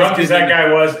don't know what drunk as that guy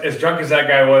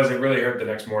was, it really hurt the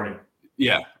next morning.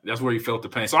 Yeah, that's where he felt the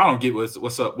pain. So I don't get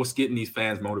what's up. What's getting these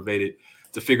fans motivated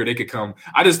to figure they could come.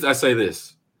 I say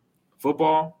this.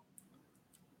 Football,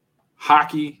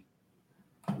 hockey,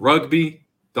 rugby,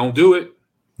 don't do it.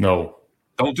 No.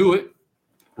 Don't do it.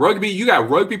 Rugby, you got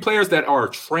rugby players that are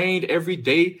trained every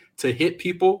day to hit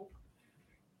people.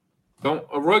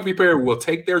 A rugby player will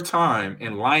take their time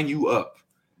and line you up,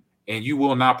 and you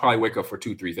will not probably wake up for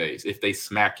 2-3 days if they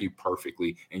smack you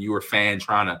perfectly and you're a fan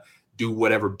trying to do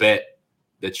whatever bet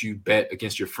that you bet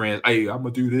against your friends. Hey, I'm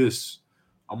going to do this.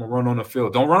 I'm going to run on the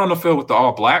field. Don't run on the field with the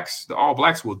All Blacks. The All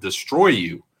Blacks will destroy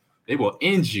you. They will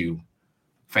end you.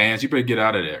 Fans, you better get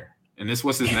out of there. And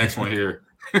what's this next one here?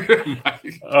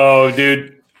 Oh,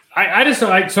 dude. I just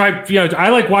like, so I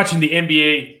like watching the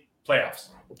NBA playoffs.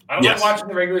 I don't like watching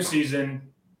the regular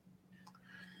season.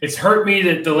 It's hurt me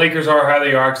that the Lakers are how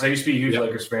they are because I used to be a huge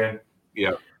Lakers fan.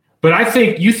 Yeah. But I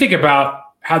think you think about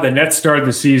how the Nets started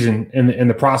the season and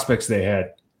the prospects they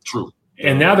had. True.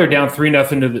 And now they're down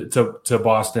 3-0 to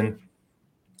Boston.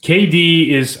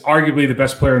 KD is arguably the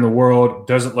best player in the world.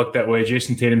 Doesn't look that way.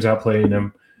 Jason Tatum's outplaying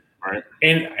him. Right.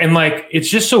 And like it's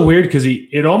just so weird because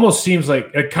it almost seems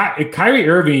like Kyrie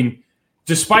Irving,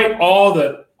 despite all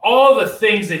the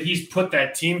things that he's put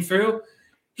that team through,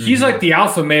 he's like the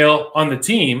alpha male on the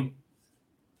team,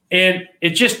 and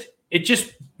it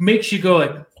just makes you go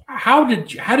like, how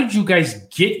did you guys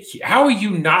get here? How are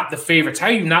you not the favorites? How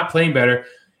are you not playing better?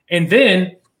 And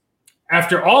then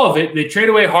after all of it, they trade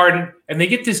away Harden and they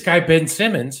get this guy Ben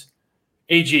Simmons,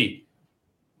 AG.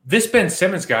 This Ben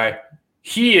Simmons guy.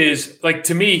 He is like,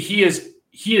 to me, he is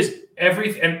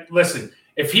everything. And listen,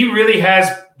 if he really has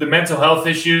the mental health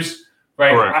issues,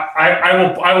 right?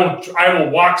 I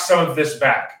will walk some of this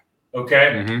back.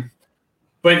 Okay. Mm-hmm.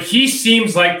 But he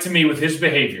seems like to me with his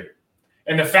behavior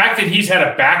and the fact that he's had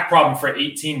a back problem for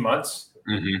 18 months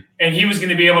and he was going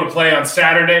to be able to play on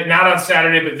Saturday, not on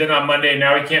Saturday, but then on Monday.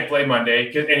 Now he can't play Monday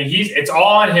and it's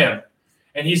all on him.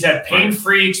 And he's had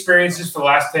pain-free experiences for the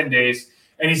last 10 days.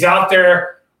 And he's out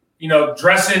there,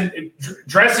 dressing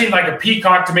like a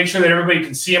peacock to make sure that everybody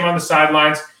can see him on the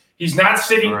sidelines. He's not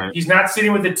sitting. Right. He's not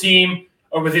sitting with the team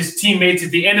or with his teammates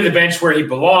at the end of the bench where he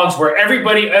belongs, where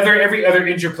every other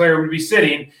injured player would be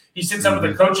sitting. He sits up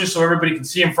with the coaches so everybody can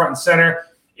see him front and center.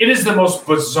 It is the most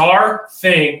bizarre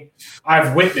thing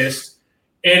I've witnessed.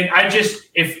 And I just,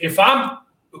 if I'm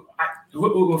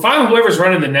whoever's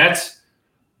running the Nets,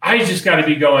 I just got to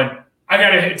be going. I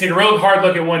got to take a real hard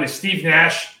look at one. Is Steve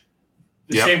Nash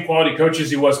the same quality coach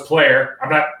as he was player?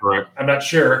 I'm not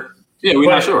sure. Yeah, we're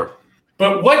not sure.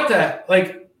 But what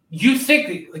the you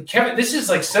think Kevin? This is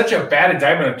such a bad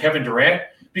indictment on Kevin Durant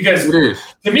because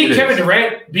to me, Kevin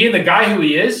Durant being the guy who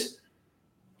he is,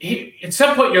 at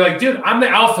some point you're like, dude, I'm the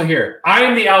alpha here. I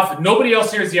am the alpha. Nobody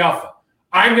else here is the alpha.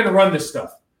 I'm going to run this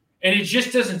stuff, and it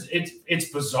just doesn't.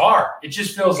 It's bizarre. It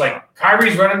just feels like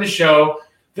Kyrie's running the show.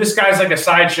 This guy's like a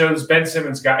sideshow. This Ben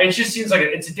Simmons guy. It just seems like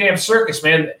it's a damn circus,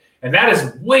 man. And that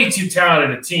is way too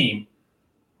talented a team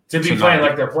to be playing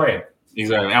like they're playing.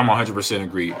 Exactly. I'm 100%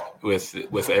 agree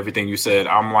with everything you said.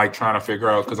 I'm trying to figure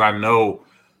out because I know,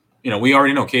 we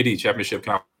already know KD, championship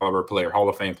caliber player, Hall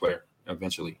of Fame player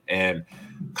eventually. And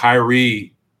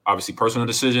Kyrie, obviously personal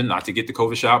decision not to get the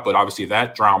COVID shot, but obviously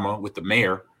that drama with the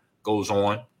mayor goes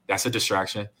on. That's a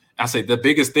distraction. I say the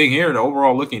biggest thing here, the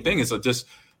overall looking thing is just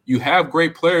you have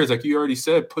great players, like you already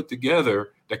said, put together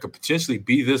that could potentially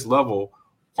be this level.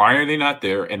 Why are they not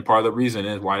there? And part of the reason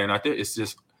is why they're not there.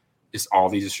 It's all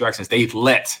these distractions they've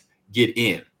let get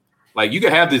in. You can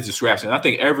have this distraction. I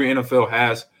think every NFL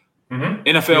has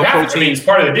NFL pro teams. It's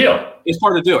part of the deal. It's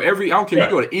part of the deal. I don't care. You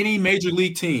go to any major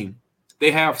league team, they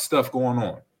have stuff going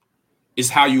on. It's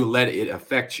how you let it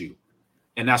affect you.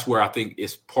 And that's where I think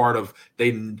it's part of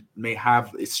they may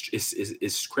have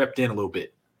it's crept in a little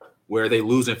bit where they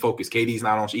losing focus. KD's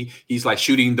not on. He's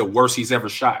shooting the worst he's ever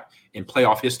shot in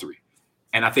playoff history.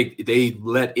 And I think they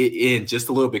let it in just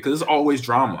a little bit because there's always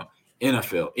drama.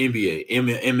 NFL, NBA,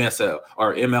 MSL,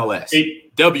 or MLS,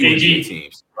 WNBA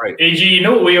teams. Right. AG, you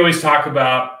know what we always talk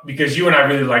about? Because you and I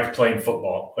really like playing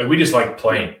football. We just like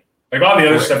playing. All the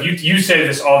other stuff, you say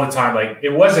this all the time.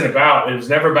 It was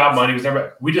never about money.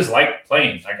 We just like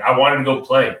playing. I wanted to go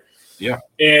play. Yeah.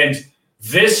 And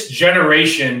this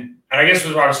generation, and I guess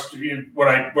what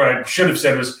I should have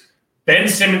said was Ben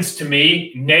Simmons to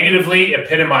me negatively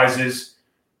epitomizes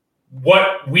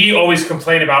what we always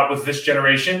complain about with this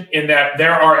generation, in that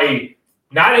there are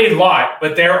not a lot,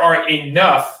 but there are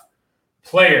enough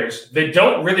players that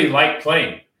don't really like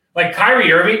playing.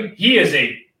 Kyrie Irving, he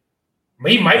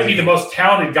might be the most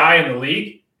talented guy in the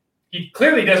league. He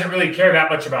clearly doesn't really care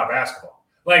that much about basketball.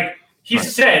 He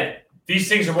said these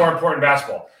things are more important than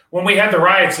basketball. When we had the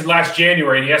riots in last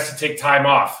January and he has to take time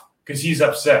off because he's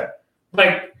upset.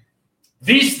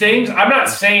 These things, I'm not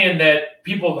saying that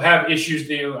people have issues.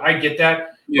 I get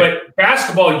that. Yeah. But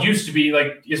basketball used to be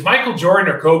is Michael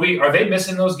Jordan or Kobe, are they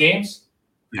missing those games?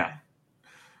 Yeah.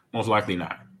 Most likely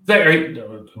not.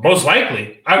 Most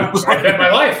likely. I bet my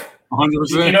life.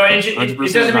 100%.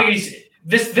 It doesn't make any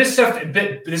this stuff,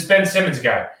 this Ben Simmons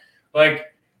guy. I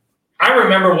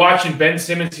remember watching Ben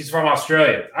Simmons. He's from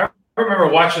Australia. I remember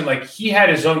watching, he had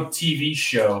his own TV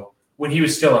show when he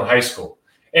was still in high school.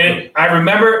 And I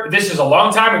remember, this is a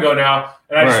long time ago now,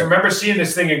 and I just remember seeing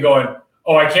this thing and going,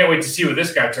 oh, I can't wait to see what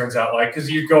this guy turns out like,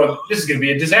 because you're going, this is going to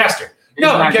be a disaster.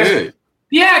 Good.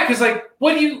 Yeah, because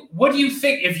what do you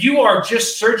think? If you are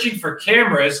just searching for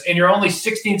cameras and you're only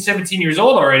 16, 17 years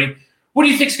old already, what do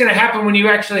you think is going to happen when you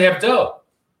actually have dough?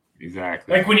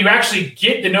 Exactly. When you actually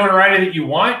get the notoriety that you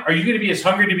want, are you going to be as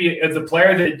hungry to be the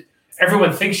player that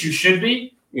everyone thinks you should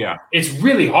be? Yeah. It's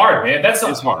really hard, man.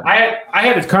 It's hard. I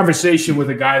had a conversation with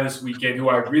a guy this weekend who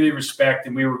I really respect,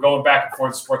 and we were going back and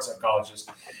forth, sports psychologist.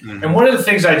 Mm-hmm. And one of the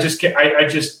things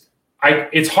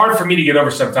it's hard for me to get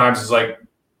over sometimes is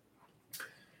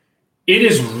it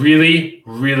is really,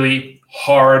 really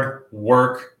hard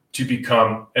work to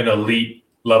become an elite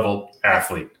level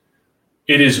athlete.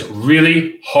 It is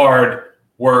really hard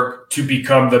work to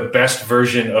become the best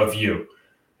version of you.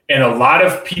 And a lot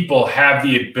of people have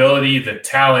the ability, the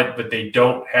talent, but they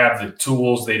don't have the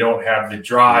tools. They don't have the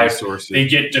drive. Resources, they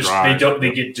get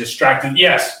they get distracted.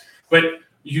 Yes, but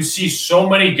you see so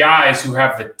many guys who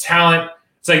have the talent.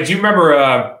 It's do you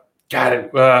remember?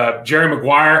 Jerry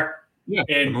Maguire. Yeah,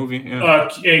 and the movie. Yeah.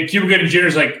 And Cuba Gooding Jr.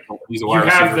 is he's a wide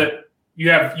receiver.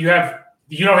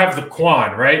 You don't have the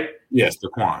Quan, right? Yes, the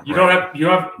Quan. You don't have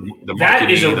the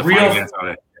that is a real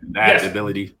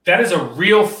ability. That is a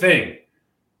real thing.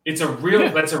 It's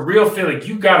that's a real feeling.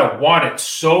 You gotta want it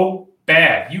so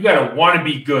bad. You gotta want to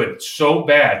be good so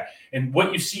bad. And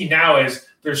what you see now is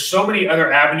there's so many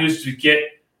other avenues to get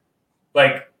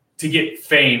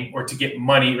fame or to get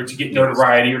money or to get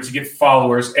notoriety or to get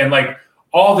followers, and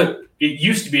it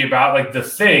used to be about like the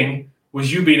thing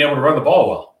was you being able to run the ball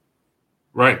well.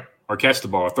 Right. Or catch the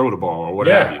ball, or throw the ball, or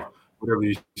whatever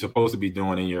you're supposed to be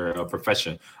doing in your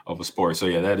profession of a sport. So,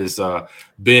 yeah, that has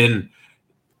been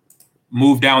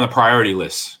moved down the priority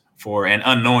list and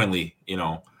unknowingly,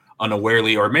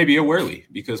 unawarely or maybe awarely,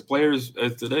 because players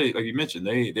today, like you mentioned,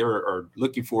 they are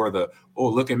looking for the, oh,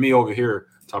 look at me over here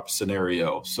type of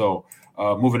scenario. So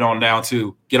moving on down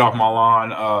to get off my lawn,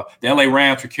 the LA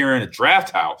Rams procuring a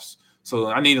draft house.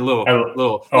 So I need a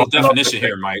little definition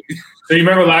here, Mike. So you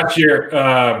remember last year,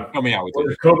 help me out with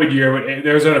the COVID year with the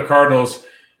Arizona Cardinals,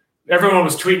 everyone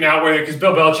was tweeting out because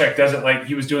Bill Belichick does it like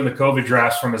he was doing the COVID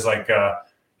drafts from his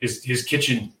his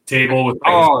kitchen table with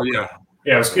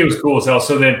it was cool as hell.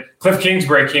 So then Cliff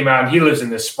Kingsbury came out, and he lives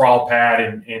in this sprawl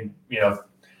pad in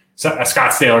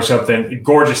Scottsdale or something,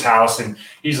 gorgeous house. And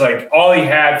he's like, all he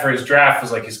had for his draft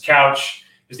was like his couch,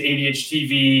 his 80-inch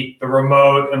TV, the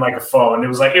remote, and like a phone. It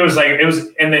was,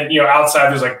 and then outside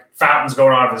there's like fountains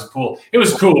going on in his pool. It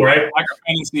was cool, right? Like a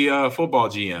fantasy football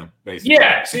GM, basically.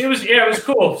 Yeah, so it was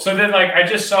cool. So then I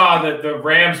just saw that the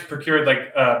Rams procured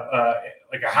like a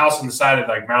house on the side of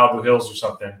like Malibu Hills or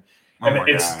something. And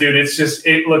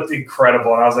it looked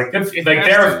incredible. And I was like,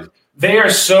 they are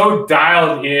so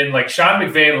dialed in. Like Sean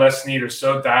McVay and Les Snead are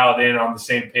so dialed in on the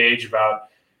same page about,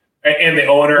 and the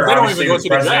owner. They don't even go to the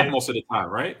draft most of the time,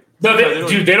 right? No, they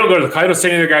don't go to the. I don't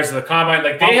send any of their guys to the combine.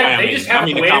 Like they just have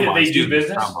a way that they do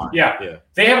business. Yeah,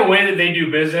 they have a way that they do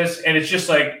business, and it's just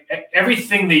like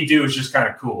everything they do is just kind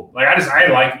of cool. Like I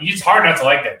like. It's hard not to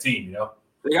like that team.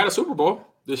 They got a Super Bowl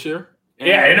this year.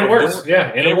 And it works.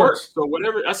 It works. So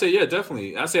whatever I say,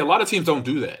 definitely. I say a lot of teams don't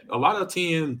do that. A lot of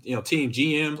team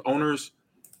GMs, owners,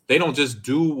 they don't just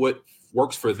do what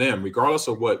works for them, regardless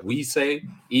of what we say.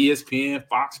 ESPN,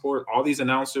 Fox Sports, all these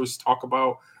announcers talk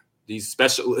about these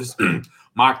specialists,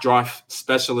 mock draft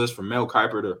specialists from Mel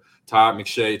Kiper to Todd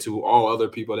McShay to all other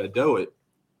people that do it.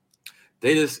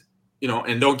 They just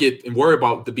and don't get and worry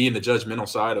about being the judgmental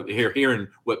side of hearing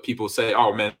what people say.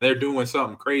 Oh man, they're doing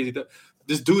something crazy.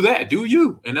 Just do that. Do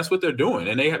you? And that's what they're doing.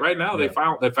 And they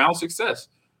found success.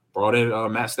 Brought in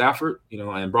Matt Stafford,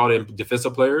 and brought in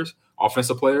defensive players,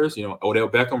 offensive players, Odell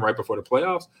Beckham right before the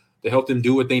playoffs. They helped them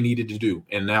do what they needed to do.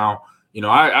 And now,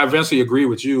 I eventually agree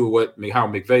with you how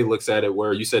McVay looks at it,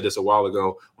 where you said this a while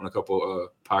ago on a couple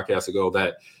podcasts ago,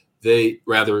 that they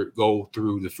rather go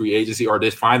through the free agency or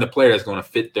just find the player that's going to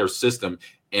fit their system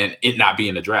and it not be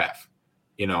in the draft,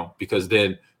 because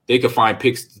then they could find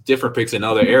different picks in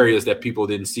other areas that people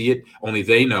didn't see it. Only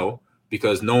they know,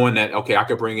 because knowing that, okay, I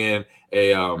could bring in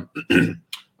a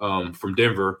from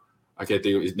Denver. I can't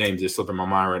think of his name, just slipping my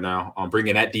mind right now.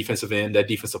 Bringing that defensive end, that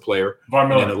defensive player. Von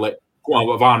Miller.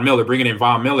 Von Miller, bringing in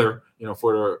Von Miller,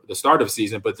 for the start of the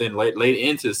season, but then late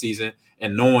into the season,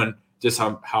 and knowing just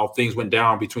how things went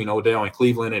down between Odell and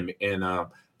Cleveland and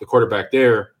the quarterback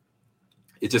there,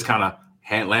 it just kind of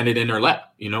landed in their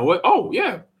lap. You know what? Oh,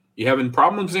 yeah. You having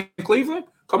problems in Cleveland?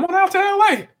 Come on out to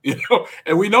LA,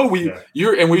 And we know we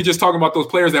just talking about those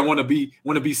players that want to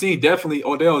be seen. Definitely,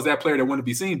 Odell is that player that want to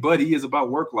be seen, but he is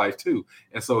about work life too.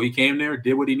 And so he came there,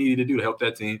 did what he needed to do to help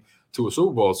that team to a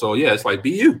Super Bowl. So yeah, it's like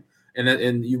be you,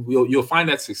 and you'll find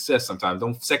that success sometimes.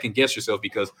 Don't second guess yourself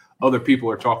because other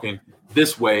people are talking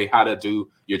this way how to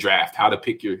do your draft, how to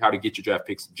get your draft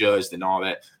picks judged and all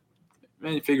that.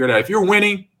 Man, you figure it out. If you're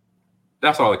winning,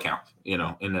 that's all that counts.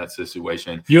 In that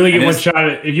situation, you only get one shot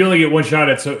at. If you only get one shot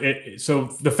at, so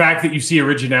the fact that you see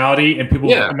originality and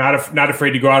people are not afraid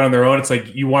to go out on their own, it's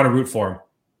like you want to root for them.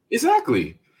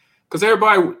 Exactly, because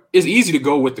everybody, it's easy to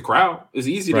go with the crowd. It's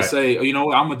easy to say, I'm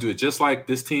gonna do it just like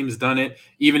this team has done it,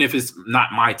 even if it's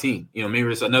not my team. Maybe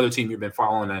it's another team you've been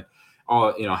following that,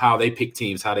 all how they pick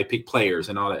teams, how they pick players,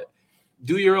 and all that.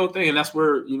 Do your own thing, and that's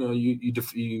where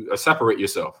you separate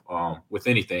yourself with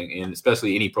anything, and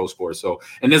especially any pro sport. So,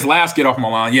 and this last get off my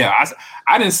line,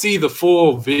 I didn't see the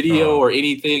full video or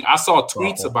anything. I saw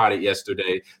tweets about it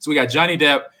yesterday. So we got Johnny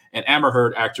Depp and Amber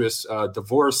Heard, actress,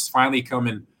 divorce finally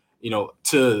coming,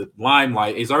 to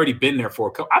limelight. He's already been there for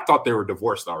a couple. I thought they were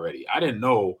divorced already. I didn't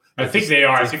know. I think they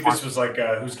are. I think this was like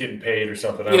who's getting paid or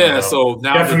something. So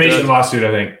now defamation lawsuit, I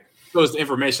think. So it's the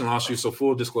information lawsuit, so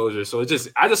full disclosure. So I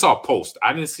just saw a post.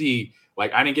 I didn't see,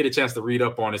 I didn't get a chance to read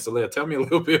up on it. So tell me a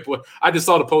little bit. I just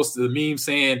saw the post of the meme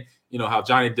saying, how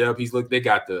Johnny Depp, they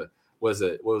got he was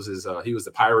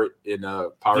the pirate in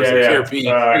Pirates of the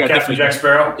Caribbean. Captain Jack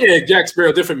Sparrow. Yeah, Jack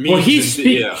Sparrow, different memes. Well,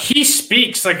 he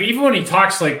speaks, like, even when he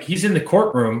talks, like, he's in the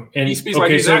courtroom. And he speaks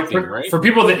like he's acting, right? For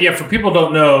people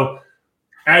don't know,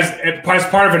 as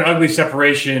part of an ugly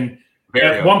separation,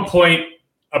 one point,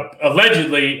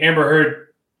 allegedly, Amber Heard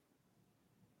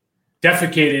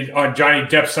defecated on Johnny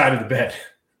Depp's side of the bed.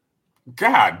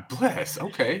 God bless.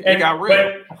 Okay, And, it got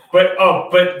real. But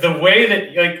the way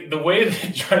that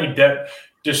Johnny Depp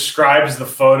describes the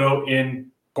photo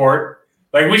in court,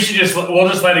 like we'll just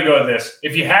let it go at this.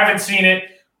 If you haven't seen it,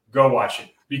 go watch it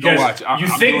because you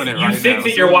think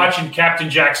that you're watching Captain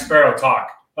Jack Sparrow talk.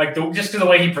 Like just because of the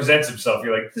way he presents himself,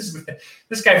 you're like,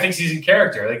 this guy thinks he's in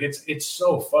character. Like it's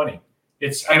so funny.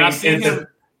 I've seen him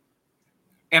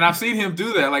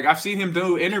do that. Like I've seen him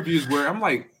do interviews where I'm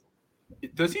like,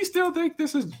 does he still think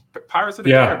this is Pirates of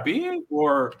the Caribbean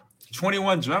or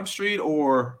 21 Jump Street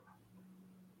or?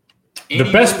 The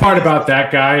best part about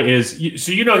that guy is, he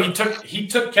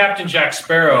took Captain Jack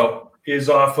Sparrow is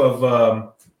off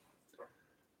of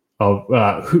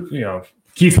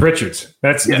Keith Richards.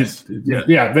 That's and so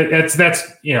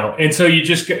you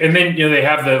just and then they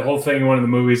have the whole thing in one of the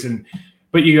movies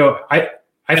but you go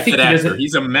I think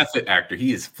he's a method actor.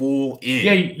 He is full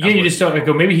in. You just don't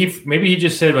go. Maybe he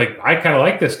just said like I kind of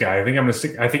like this guy. I think I'm gonna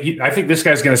stick. I think this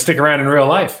guy's gonna stick around in real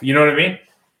life. You know what I mean?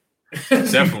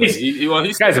 Definitely.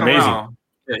 This guy's amazing. Around.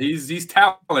 Yeah, he's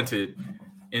talented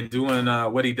in doing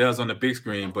what he does on the big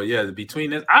screen. But yeah,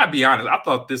 between this, I'll be honest. I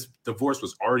thought this divorce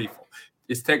was already.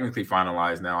 It's technically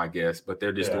finalized now, I guess, but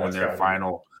they're just doing their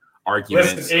final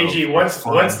arguments. Listen, AG, once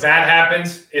that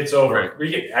happens, it's over.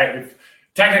 Right.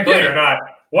 Technically or not.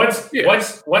 Once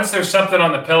there's something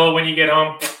on the pillow when you get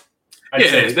home,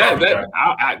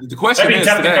 the question that'd be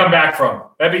tough to come back from.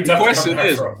 The question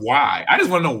is why? I just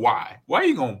want to know why. Why are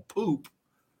you gonna poop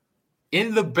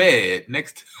in the bed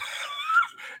next to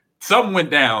something went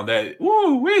down that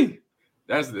woo-wee.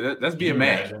 That's being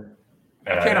mad.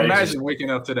 I can't imagine waking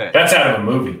up to that. That's out of a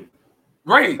movie.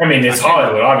 Right. I mean, it's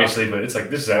Hollywood, obviously, but it's like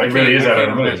this really is out of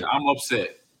a movie. I'm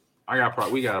upset. We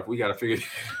gotta figure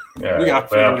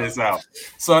this out.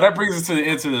 So that brings us to the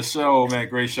end of the show, man.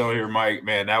 Great show here, Mike.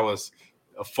 Man, that was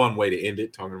a fun way to end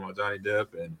it, talking about Johnny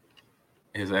Depp and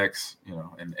his ex,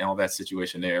 and all that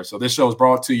situation there. So this show is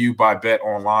brought to you by Bet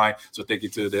Online. So thank you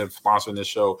to them sponsoring this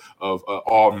show of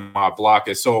All My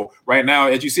Blockers. So right now,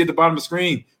 as you see at the bottom of the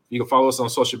screen, you can follow us on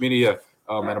social media at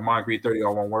Amon Green 30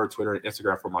 on one word, Twitter and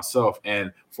Instagram for myself,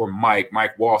 and for Mike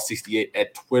Wall 68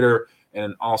 at Twitter,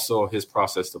 and also his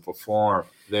Process to Perform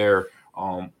there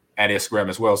at Instagram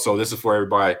as well. So this is for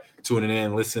everybody tuning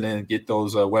in, listening, get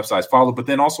those websites followed, but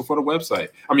then also for the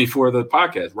website. For the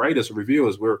podcast, write us, review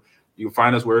us. You can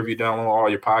find us wherever you download all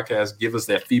your podcasts. Give us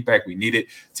that feedback. We need it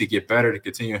to get better, to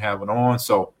continue having on.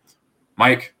 So,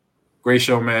 Mike, great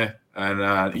show, man. And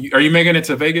are you making it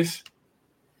to Vegas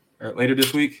later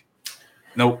this week?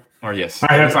 Nope. Or yes?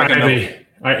 I got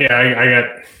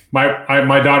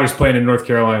my daughter's playing in North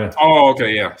Carolina. Oh,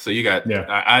 okay, yeah. So you got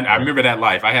I remember that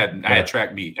life. I had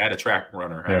track meet. I had a track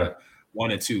runner. I had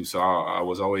 1 and 2. So I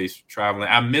was always traveling.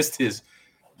 I missed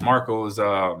Marco's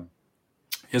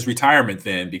his retirement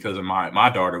then because of my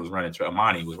daughter was running track.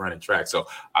 Amani was running track. So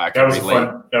that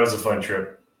was a fun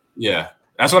trip. Yeah.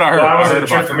 That's what I heard. Well, I was a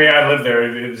trip for me. I lived there.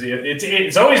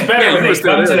 It's always better when they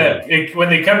come to when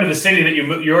they come to the city that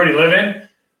you already live in.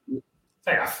 It's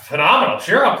like phenomenal.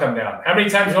 Sure, I'll come down. How many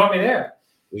times do you want me there?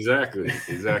 Exactly.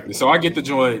 So I get to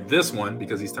enjoy this one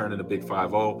because he's turning a big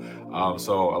 5-0.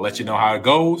 So I'll let you know how it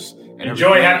goes. And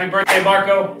enjoy. Happy birthday,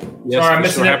 Marco. Yes, sorry, I'm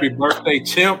missing it. Happy birthday,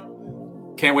 Chimp.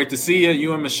 Can't wait to see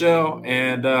you and Michelle,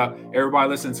 and everybody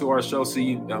listening to our show. See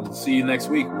you next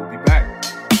week. We'll be back.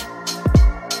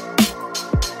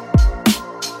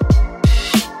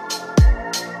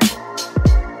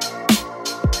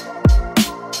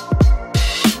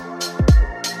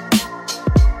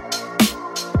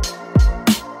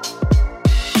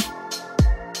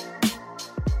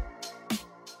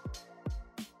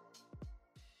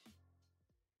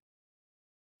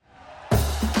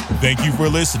 Thank you for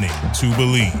listening to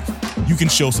Believe. You can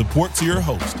show support to your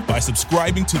host by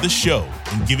subscribing to the show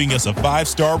and giving us a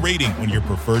 5-star rating on your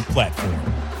preferred platform.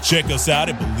 Check us out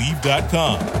at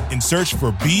Believe.com and search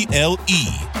for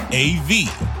BLEAV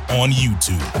on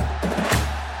YouTube.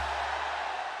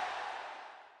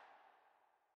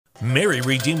 Mary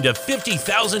redeemed a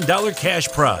 $50,000 cash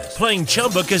prize playing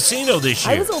Chumba Casino this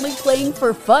year. I was only playing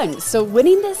for fun, so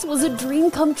winning this was a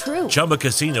dream come true. Chumba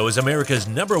Casino is America's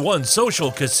 #1 social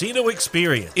casino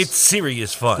experience. It's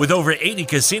serious fun. With over 80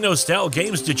 casino-style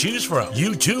games to choose from,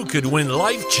 you too could win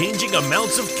life-changing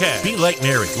amounts of cash. Be like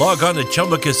Mary. Log on to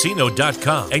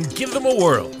ChumbaCasino.com and give them a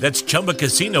whirl. That's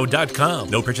ChumbaCasino.com.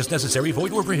 No purchase necessary.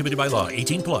 Void or prohibited by law.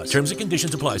 18+. Terms and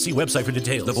conditions apply. See website for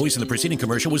details. The voice in the preceding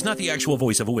commercial was not the actual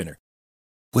voice of a winner.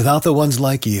 Without the ones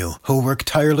like you, who work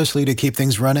tirelessly to keep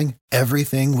things running,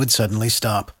 everything would suddenly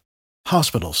stop.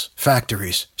 Hospitals,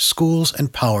 factories, schools,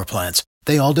 and power plants,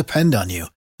 they all depend on you.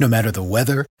 No matter the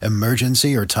weather,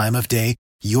 emergency, or time of day,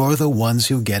 you're the ones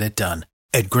who get it done.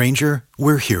 At Grainger,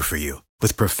 we're here for you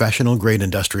with professional-grade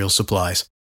industrial supplies.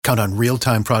 Count on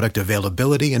real-time product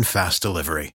availability and fast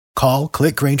delivery. Call,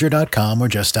 clickgrainger.com, or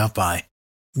just stop by.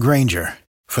 Grainger,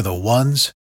 for the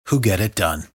ones who get it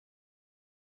done.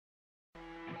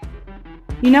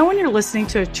 You know when you're listening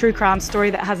to a true crime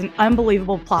story that has an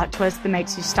unbelievable plot twist that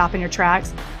makes you stop in your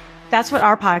tracks? That's what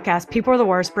our podcast, People Are the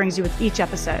Worst, brings you with each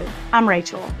episode. I'm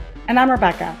Rachel. And I'm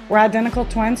Rebecca. We're identical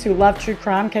twins who love true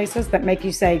crime cases that make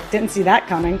you say, didn't see that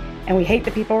coming, and we hate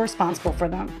the people responsible for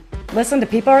them. Listen to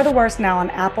People Are the Worst now on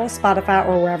Apple, Spotify,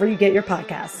 or wherever you get your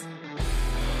podcasts.